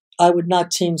 I would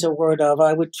not change a word of.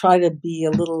 I would try to be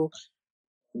a little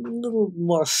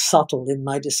more subtle in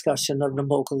my discussion of the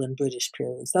Mughal and British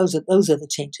periods. Those are the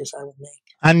changes I would make.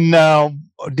 And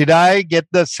did I get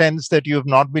the sense that you have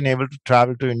not been able to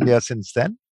travel to India since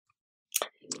then?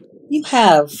 You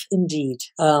have, indeed,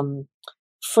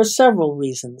 for several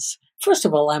reasons. First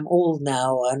of all, I'm old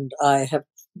now, and I have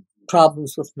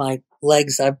problems with my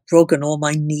legs. I've broken all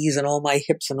my knees and all my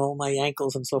hips and all my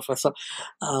ankles and so forth. So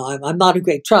I'm not a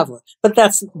great traveler. But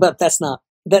that's not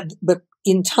that. But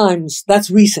in times that's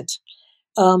recent,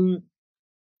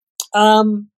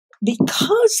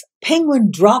 because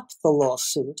Penguin dropped the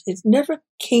lawsuit, it never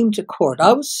came to court.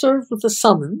 I was served with a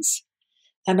summons,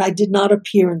 and I did not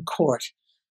appear in court.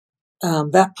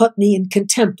 That put me in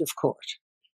contempt of court.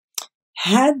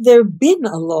 Had there been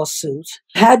a lawsuit,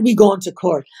 had we gone to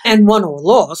court and won or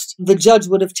lost, the judge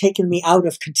would have taken me out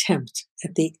of contempt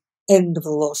at the end of the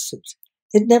lawsuit.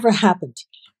 It never happened.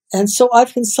 And so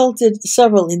I've consulted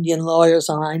several Indian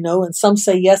lawyers, I know, and some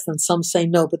say yes and some say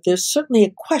no, but there's certainly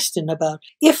a question about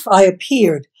if I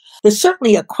appeared. There's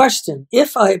certainly a question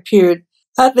if I appeared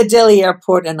at the Delhi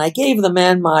airport and I gave the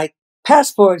man my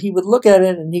passport, he would look at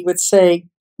it and he would say,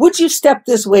 "Would you step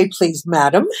this way, please,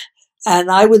 madam?"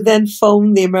 And I would then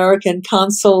phone the American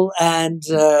consul, and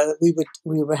we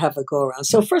would have a go around.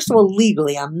 So first of all,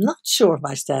 legally, I'm not sure of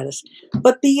my status.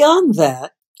 But beyond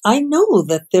that, I know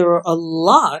that there are a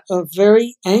lot of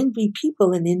very angry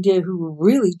people in India who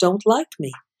really don't like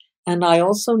me. And I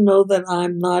also know that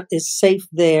I'm not as safe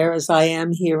there as I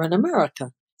am here in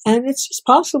America. And it's just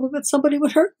possible that somebody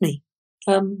would hurt me.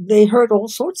 They hurt all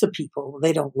sorts of people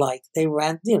they don't like. They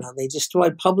they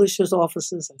destroyed publishers'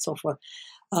 offices and so forth.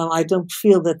 I don't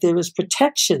feel that there is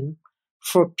protection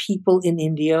for people in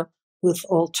India with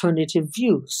alternative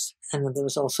views. And there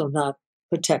is also not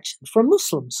protection for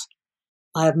Muslims.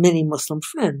 I have many Muslim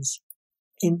friends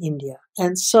in India.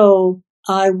 And so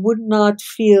I would not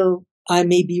feel, I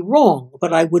may be wrong,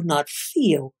 but I would not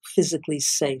feel physically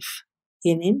safe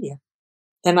in India.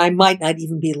 And I might not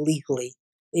even be legally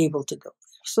able to go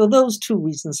there. So those two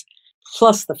reasons,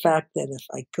 plus the fact that if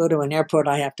I go to an airport,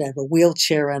 I have to have a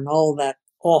wheelchair and all that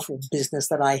awful business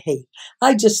that I hate.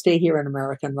 I just stay here in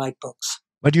America and write books.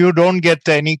 But you don't get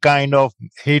any kind of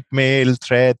hate mail,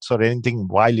 threats, or anything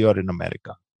while you're in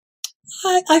America?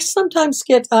 I sometimes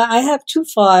get, I have two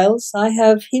files. I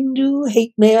have Hindu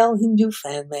hate mail, Hindu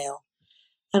fan mail.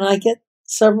 And I get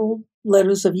several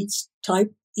letters of each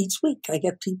type each week. I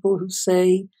get people who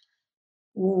say,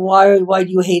 why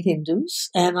do you hate Hindus?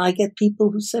 And I get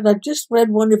people who said, I've just read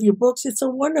one of your books. It's a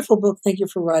wonderful book. Thank you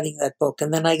for writing that book.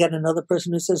 And then I get another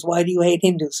person who says, why do you hate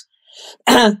Hindus?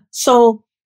 So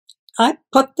I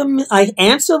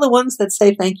answer the ones that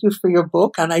say thank you for your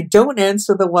book, and I don't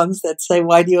answer the ones that say,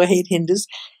 why do you hate Hindus?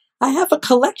 I have a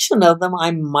collection of them.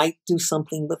 I might do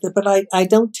something with it, but I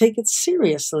don't take it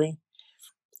seriously.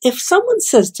 If someone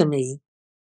says to me,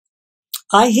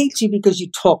 I hate you because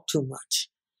you talk too much,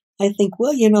 I think,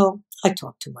 well, I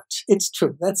talk too much. It's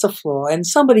true. That's a flaw. And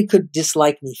somebody could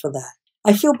dislike me for that.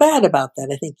 I feel bad about that.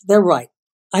 I think they're right.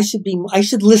 I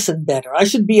should listen better. I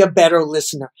should be a better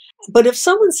listener. But if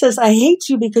someone says, I hate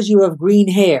you because you have green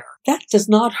hair, that does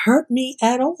not hurt me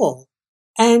at all.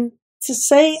 And to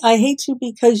say, I hate you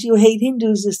because you hate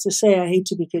Hindus is to say, I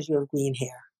hate you because you have green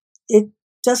hair. It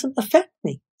doesn't affect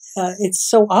me. It's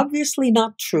so obviously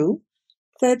not true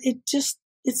that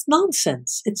it's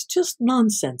nonsense. It's just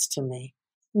nonsense to me.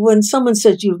 When someone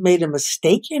says you've made a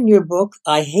mistake in your book,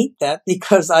 I hate that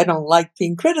because I don't like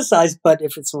being criticized, but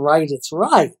if it's right, it's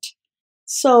right.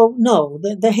 So no,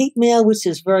 the hate mail, which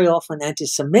is very often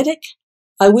anti-Semitic,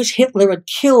 I wish Hitler had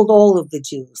killed all of the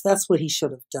Jews. That's what he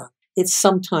should have done. It's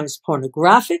sometimes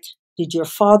pornographic. Did your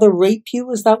father rape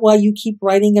you? Is that why you keep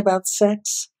writing about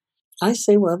sex? I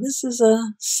say, well, this is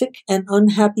a sick and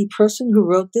unhappy person who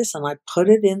wrote this, and I put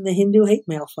it in the Hindu hate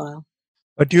mail file.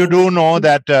 But you do know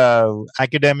that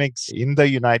academics in the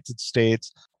United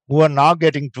States who are now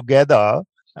getting together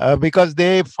because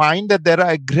they find that there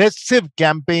are aggressive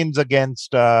campaigns against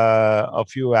a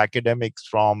few academics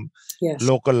from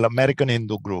local American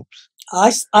Hindu groups.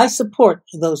 I support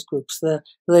those groups,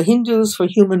 the Hindus for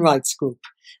Human Rights group,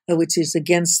 which is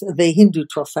against the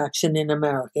Hindutva faction in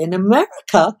America. In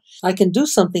America, I can do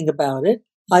something about it.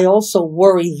 I also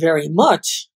worry very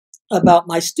much about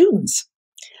my students.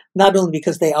 Not only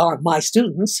because they are my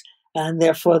students, and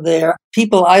therefore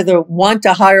people either want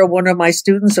to hire one of my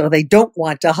students or they don't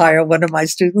want to hire one of my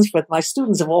students, but my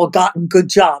students have all gotten good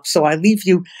jobs. So I leave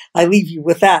you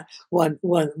with that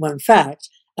one fact.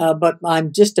 But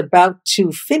I'm just about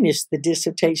to finish the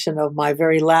dissertation of my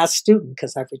very last student,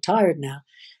 because I've retired now,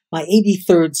 my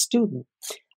 83rd student.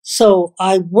 So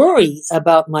I worry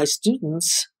about my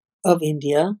students of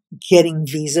India getting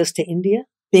visas to India,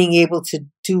 being able to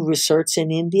do research in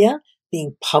India,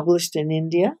 being published in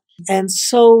India. And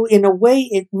so in a way,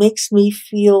 it makes me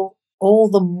feel all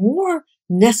the more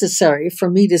necessary for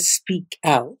me to speak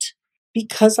out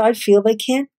because I feel they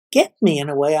can't get me in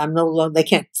a way. They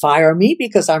can't fire me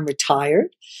because I'm retired.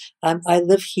 I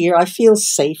live here. I feel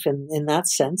safe in that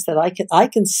sense that I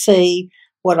can say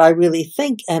what I really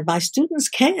think, and my students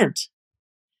can't.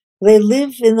 They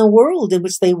live in a world in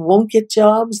which they won't get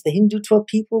jobs. The Hindutva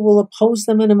people will oppose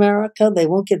them in America. They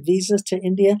won't get visas to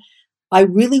India. I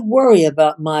really worry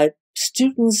about my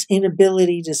students'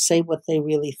 inability to say what they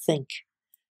really think.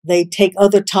 They take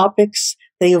other topics.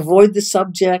 They avoid the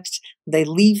subject. They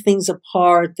leave things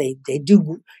apart. They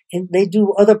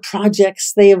do other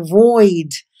projects. They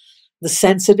avoid the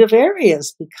sensitive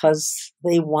areas because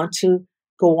they want to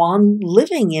go on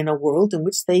living in a world in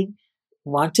which they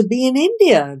want to be in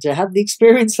India, to have the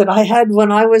experience that I had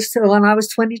when I was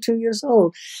 22 years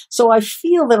old. So I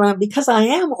feel that because I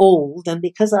am old and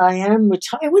because I am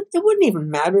retired, it wouldn't even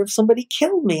matter if somebody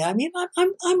killed me. I mean,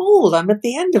 I'm old. I'm at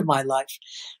the end of my life.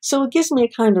 So it gives me a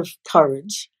kind of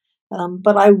courage.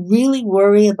 But I really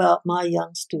worry about my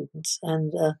young students.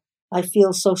 And I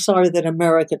feel so sorry that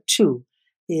America, too,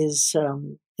 is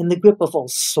in the grip of all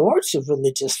sorts of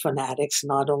religious fanatics,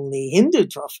 not only Hindu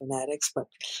fanatics, but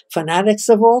fanatics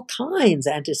of all kinds.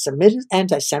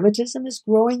 Anti-Semitism is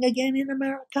growing again in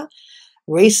America.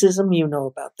 Racism, you know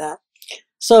about that.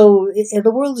 So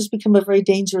the world has become a very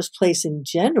dangerous place in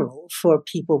general for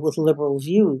people with liberal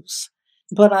views.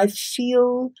 But I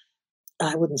feel,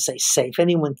 I wouldn't say safe,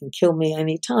 anyone can kill me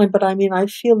anytime, but I mean, I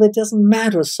feel it doesn't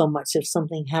matter so much if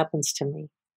something happens to me,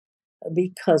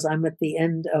 because I'm at the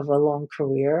end of a long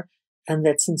career, and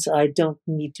that since I don't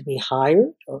need to be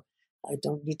hired or I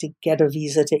don't need to get a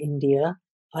visa to India,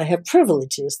 I have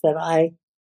privileges that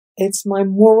it's my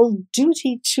moral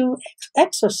duty to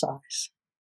exercise.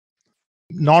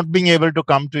 Not being able to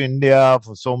come to India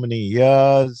for so many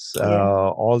years,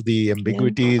 all the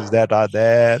ambiguities that are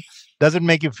there, does it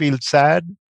make you feel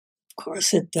sad? Of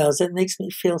course it does. It makes me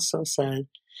feel so sad.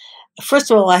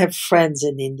 First of all, I have friends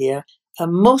in India.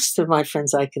 Most of my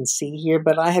friends I can see here,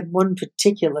 but I had one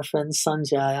particular friend,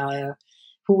 Sanjay,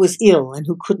 who was ill and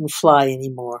who couldn't fly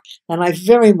anymore. And I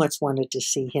very much wanted to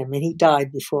see him, and he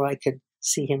died before I could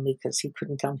see him because he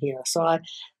couldn't come here. So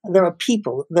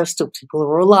there's still people who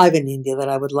are alive in India that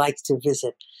I would like to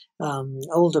visit,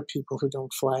 older people who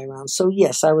don't fly around. So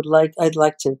yes, I'd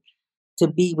like to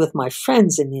be with my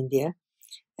friends in India.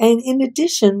 And in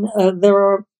addition,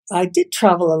 I did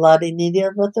travel a lot in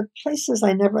India, but the places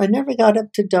I never got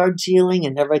up to Darjeeling,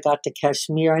 and never got to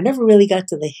Kashmir. I never really got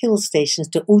to the hill stations,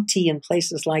 to Ooty and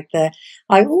places like that.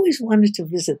 I always wanted to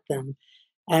visit them,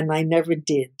 and I never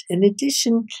did. In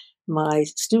addition, my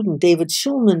student, David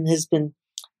Schulman, has been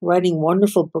writing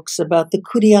wonderful books about the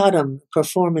Kudiyattam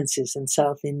performances in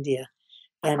South India.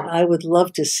 And I would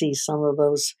love to see some of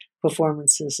those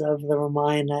performances of the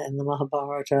Ramayana and the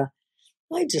Mahabharata.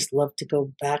 I just love to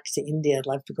go back to India. I'd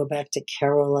love to go back to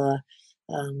Kerala.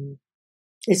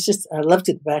 I'd love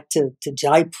to go back to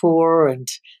Jaipur and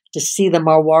to see the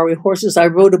Marwari horses. I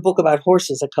wrote a book about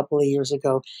horses a couple of years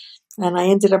ago, and I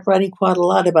ended up writing quite a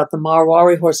lot about the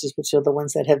Marwari horses, which are the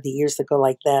ones that have the ears that go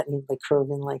like that and they curve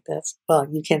in like that. Well,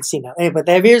 you can't see now. Anyway,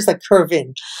 they have ears that curve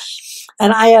in.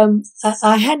 And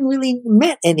I hadn't really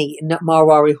met any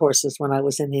Marwari horses when I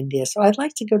was in India, so I'd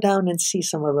like to go down and see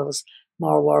some of those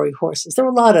Marwari horses. There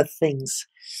are a lot of things.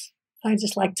 I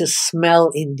just like to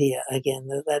smell India again,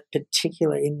 that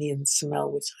particular Indian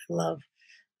smell, which I love.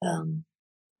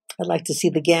 I'd like to see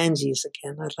the Ganges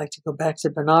again. I'd like to go back to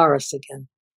Benares again.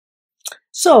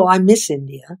 So I miss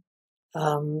India,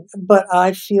 but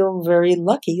I feel very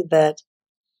lucky that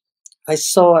I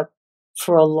saw it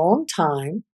for a long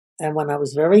time, and when I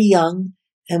was very young,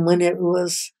 and when it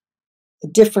was a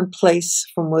different place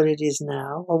from what it is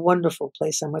now, a wonderful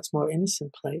place, a much more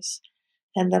innocent place,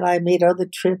 and that I made other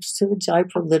trips to the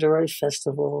Jaipur Literary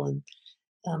Festival.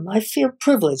 And I feel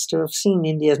privileged to have seen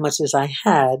India as much as I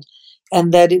had,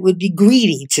 and that it would be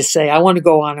greedy to say, I want to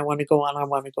go on, I want to go on, I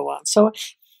want to go on. So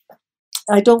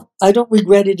I don't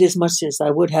regret it as much as I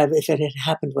would have if it had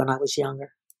happened when I was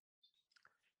younger.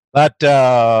 But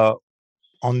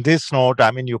on this note, I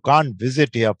mean, you can't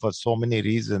visit here for so many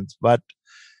reasons, but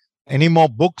any more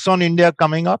books on India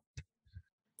coming up?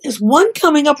 There's one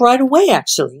coming up right away,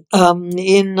 actually,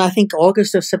 in, I think,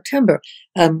 August or September.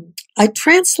 I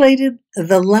translated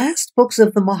the last books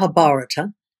of the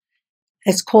Mahabharata.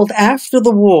 It's called After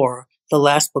the War, the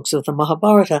last books of the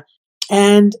Mahabharata.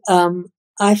 And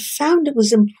I found it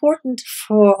was important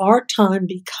for our time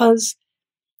because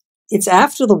it's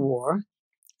after the war,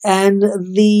 and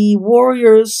the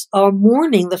warriors are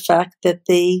mourning the fact that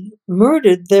they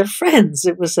murdered their friends.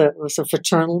 It was a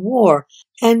fraternal war.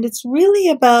 And it's really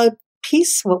about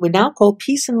peace, what we now call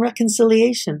peace and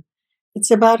reconciliation.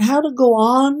 It's about how to go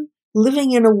on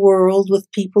living in a world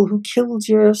with people who killed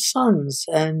your sons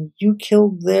and you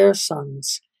killed their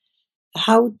sons.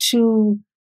 How to,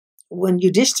 when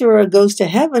Yudhishthira goes to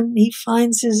heaven, he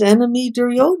finds his enemy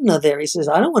Duryodhana there. He says,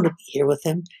 I don't want to be here with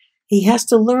him. He has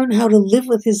to learn how to live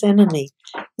with his enemy.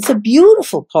 It's a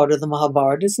beautiful part of the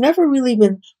Mahabharata. It's never really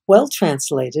been well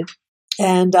translated,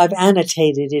 and I've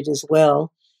annotated it as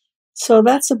well. So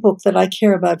that's a book that I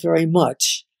care about very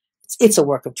much. It's a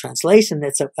work of translation.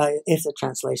 It's a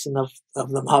translation of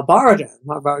the Mahabharata.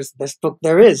 Mahabharata is the best book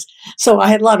there is. So I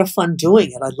had a lot of fun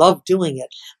doing it. I love doing it.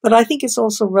 But I think it's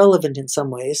also relevant in some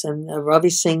ways. And Ravi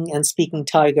Singh and Speaking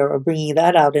Tiger are bringing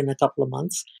that out in a couple of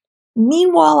months.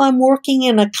 Meanwhile, I'm working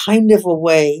in a kind of a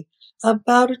way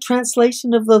about a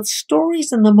translation of the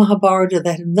stories in the Mahabharata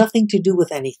that have nothing to do with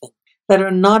anything, that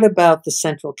are not about the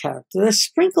central character. They're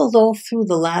sprinkled all through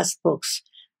the last books,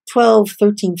 12,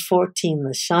 13, 14,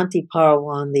 the Shanti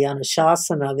Paravan, the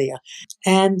Anushasana,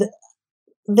 and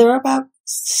they're about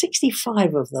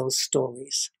 65 of those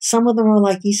stories. Some of them are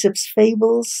like Aesop's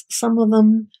fables. Some of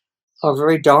them are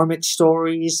very dharmic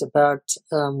stories about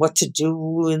what to do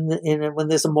when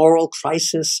there's a moral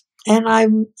crisis. And I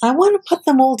want to put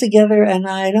them all together, and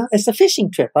it's a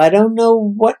fishing trip. I don't know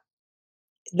what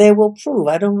they will prove.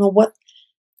 I don't know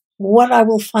what I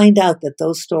will find out that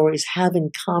those stories have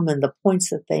in common, the points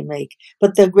that they make,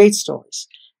 but they're great stories.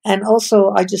 And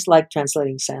also, I just like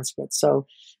translating Sanskrit. So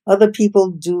other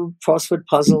people do crossword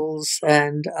puzzles,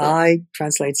 and I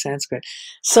translate Sanskrit.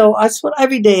 So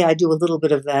every day I do a little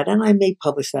bit of that, and I may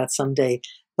publish that someday.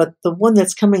 But the one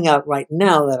that's coming out right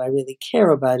now that I really care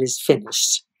about is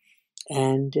finished,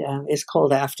 and it's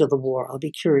called After the War. I'll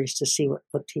be curious to see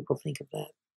what people think of that.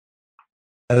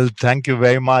 Well, thank you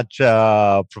very much,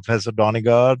 Professor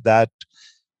Doniger.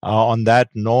 On that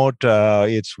note,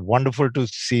 it's wonderful to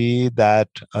see that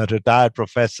a retired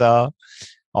professor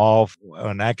of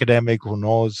an academic who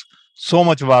knows so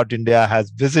much about India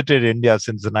has visited India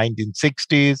since the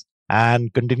 1960s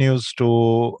and continues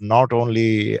to not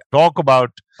only talk about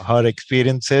her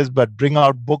experiences, but bring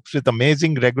out books with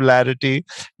amazing regularity.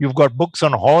 You've got books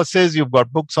on horses, you've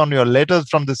got books on your letters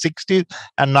from the 60s,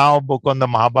 and now a book on the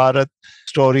Mahabharata,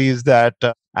 stories that,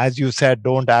 as you said,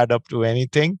 don't add up to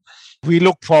anything. We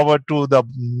look forward to the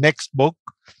next book,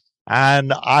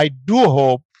 and I do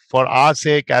hope, for our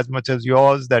sake as much as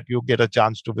yours, that you get a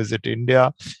chance to visit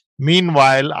India.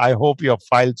 Meanwhile, I hope your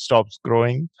file stops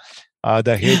growing.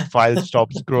 The hate file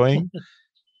stops growing.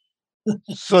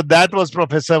 So that was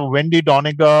Professor Wendy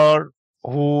Doniger,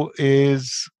 who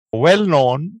is well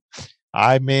known.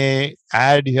 I may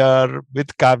add here,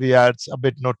 with caveats, a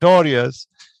bit notorious,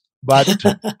 but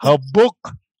her book,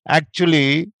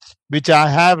 actually, which I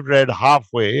have read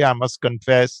halfway, I must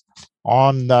confess,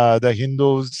 on the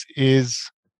Hindus,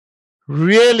 is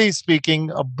really speaking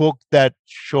a book that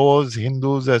shows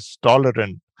Hindus as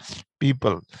tolerant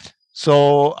people.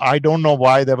 So I don't know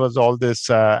why there was all this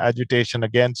agitation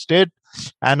against it.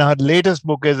 And her latest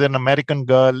book is An American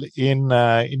Girl in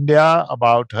India,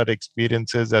 about her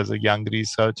experiences as a young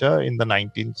researcher in the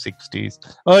 1960s,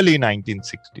 early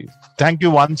 1960s. Thank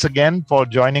you once again for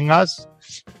joining us.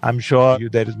 I'm sure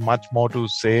there is much more to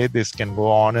say. This can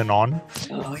go on and on.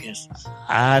 Oh, yes.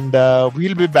 And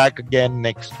we'll be back again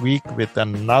next week with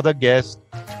another guest.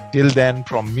 Till then,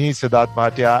 from me, Sidharth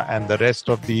Bhatia, and the rest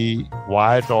of the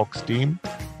Wire Talks team,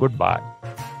 goodbye.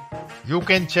 You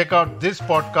can check out this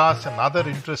podcast and other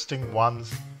interesting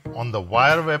ones on the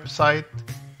Wire website,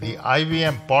 the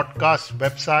IVM podcast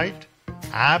website,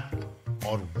 app,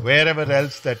 or wherever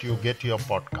else that you get your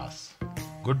podcasts.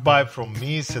 Goodbye from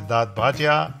me, Sidharth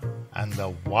Bhatia, and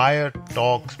the Wire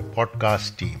Talks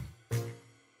podcast team.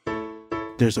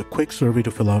 There's a quick survey to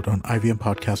fill out on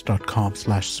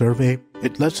ivmpodcast.com/survey.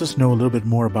 It lets us know a little bit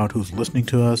more about who's listening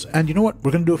to us. And you know what?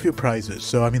 We're going to do a few prizes.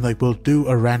 So, we'll do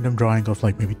a random drawing of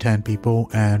maybe 10 people,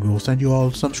 and we'll send you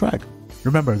all some swag.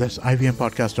 Remember, that's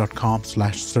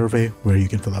ivmpodcast.com/survey where you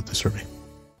can fill out the survey.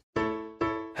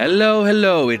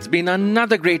 Hello. It's been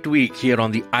another great week here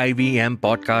on the IVM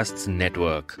Podcasts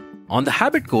Network. On The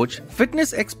Habit Coach,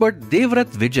 fitness expert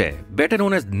Devrat Vijay, better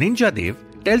known as Ninja Dev,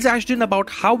 tells Ashton about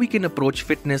how we can approach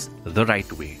fitness the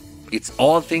right way. It's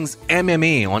all things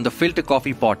MMA on the Filter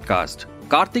Coffee podcast.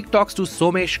 Karthik talks to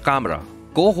Somesh Kamra,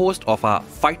 co-host of our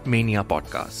Fight Mania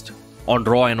podcast. On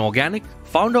Raw and Organic,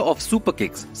 founder of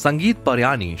Superkicks, Sangeet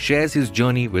Paryani shares his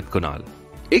journey with Kunal.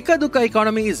 Ikka Dukka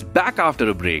Economy is back after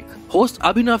a break. Host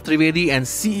Abhinav Trivedi and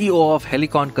CEO of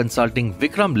Helicon Consulting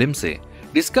Vikram Limse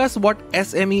discuss what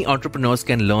SME entrepreneurs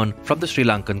can learn from the Sri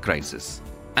Lankan crisis.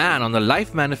 And on the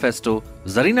Life Manifesto,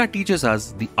 Zarina teaches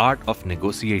us the art of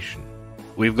negotiation.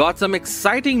 We've got some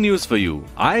exciting news for you.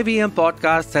 IVM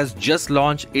Podcasts has just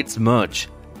launched its merch,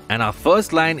 and our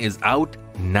first line is out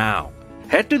now.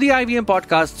 Head to the IVM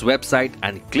Podcasts website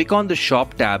and click on the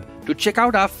shop tab to check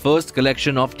out our first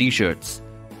collection of t-shirts.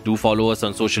 Do follow us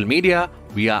on social media.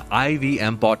 We are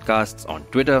IVM Podcasts on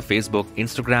Twitter, Facebook,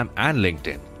 Instagram, and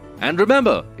LinkedIn. And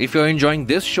remember, if you're enjoying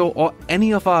this show or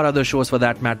any of our other shows for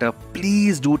that matter,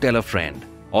 please do tell a friend.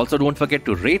 Also, don't forget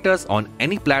to rate us on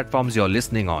any platforms you're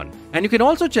listening on. And you can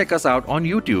also check us out on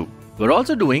YouTube. We're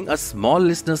also doing a small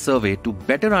listener survey to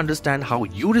better understand how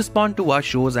you respond to our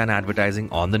shows and advertising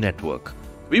on the network.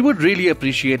 We would really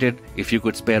appreciate it if you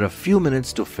could spare a few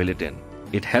minutes to fill it in.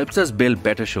 It helps us build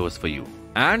better shows for you.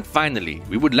 And finally,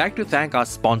 we would like to thank our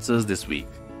sponsors this week.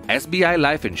 SBI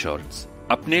Life Insurance,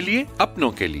 Apne Liye,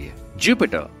 Apno Ke Liye.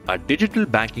 Jupiter, a digital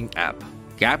banking app.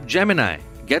 Capgemini,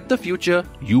 get the future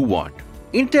you want.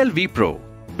 Intel vPro,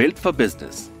 built for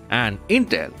business. And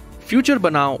Intel, future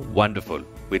banao wonderful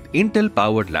with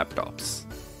Intel-powered laptops.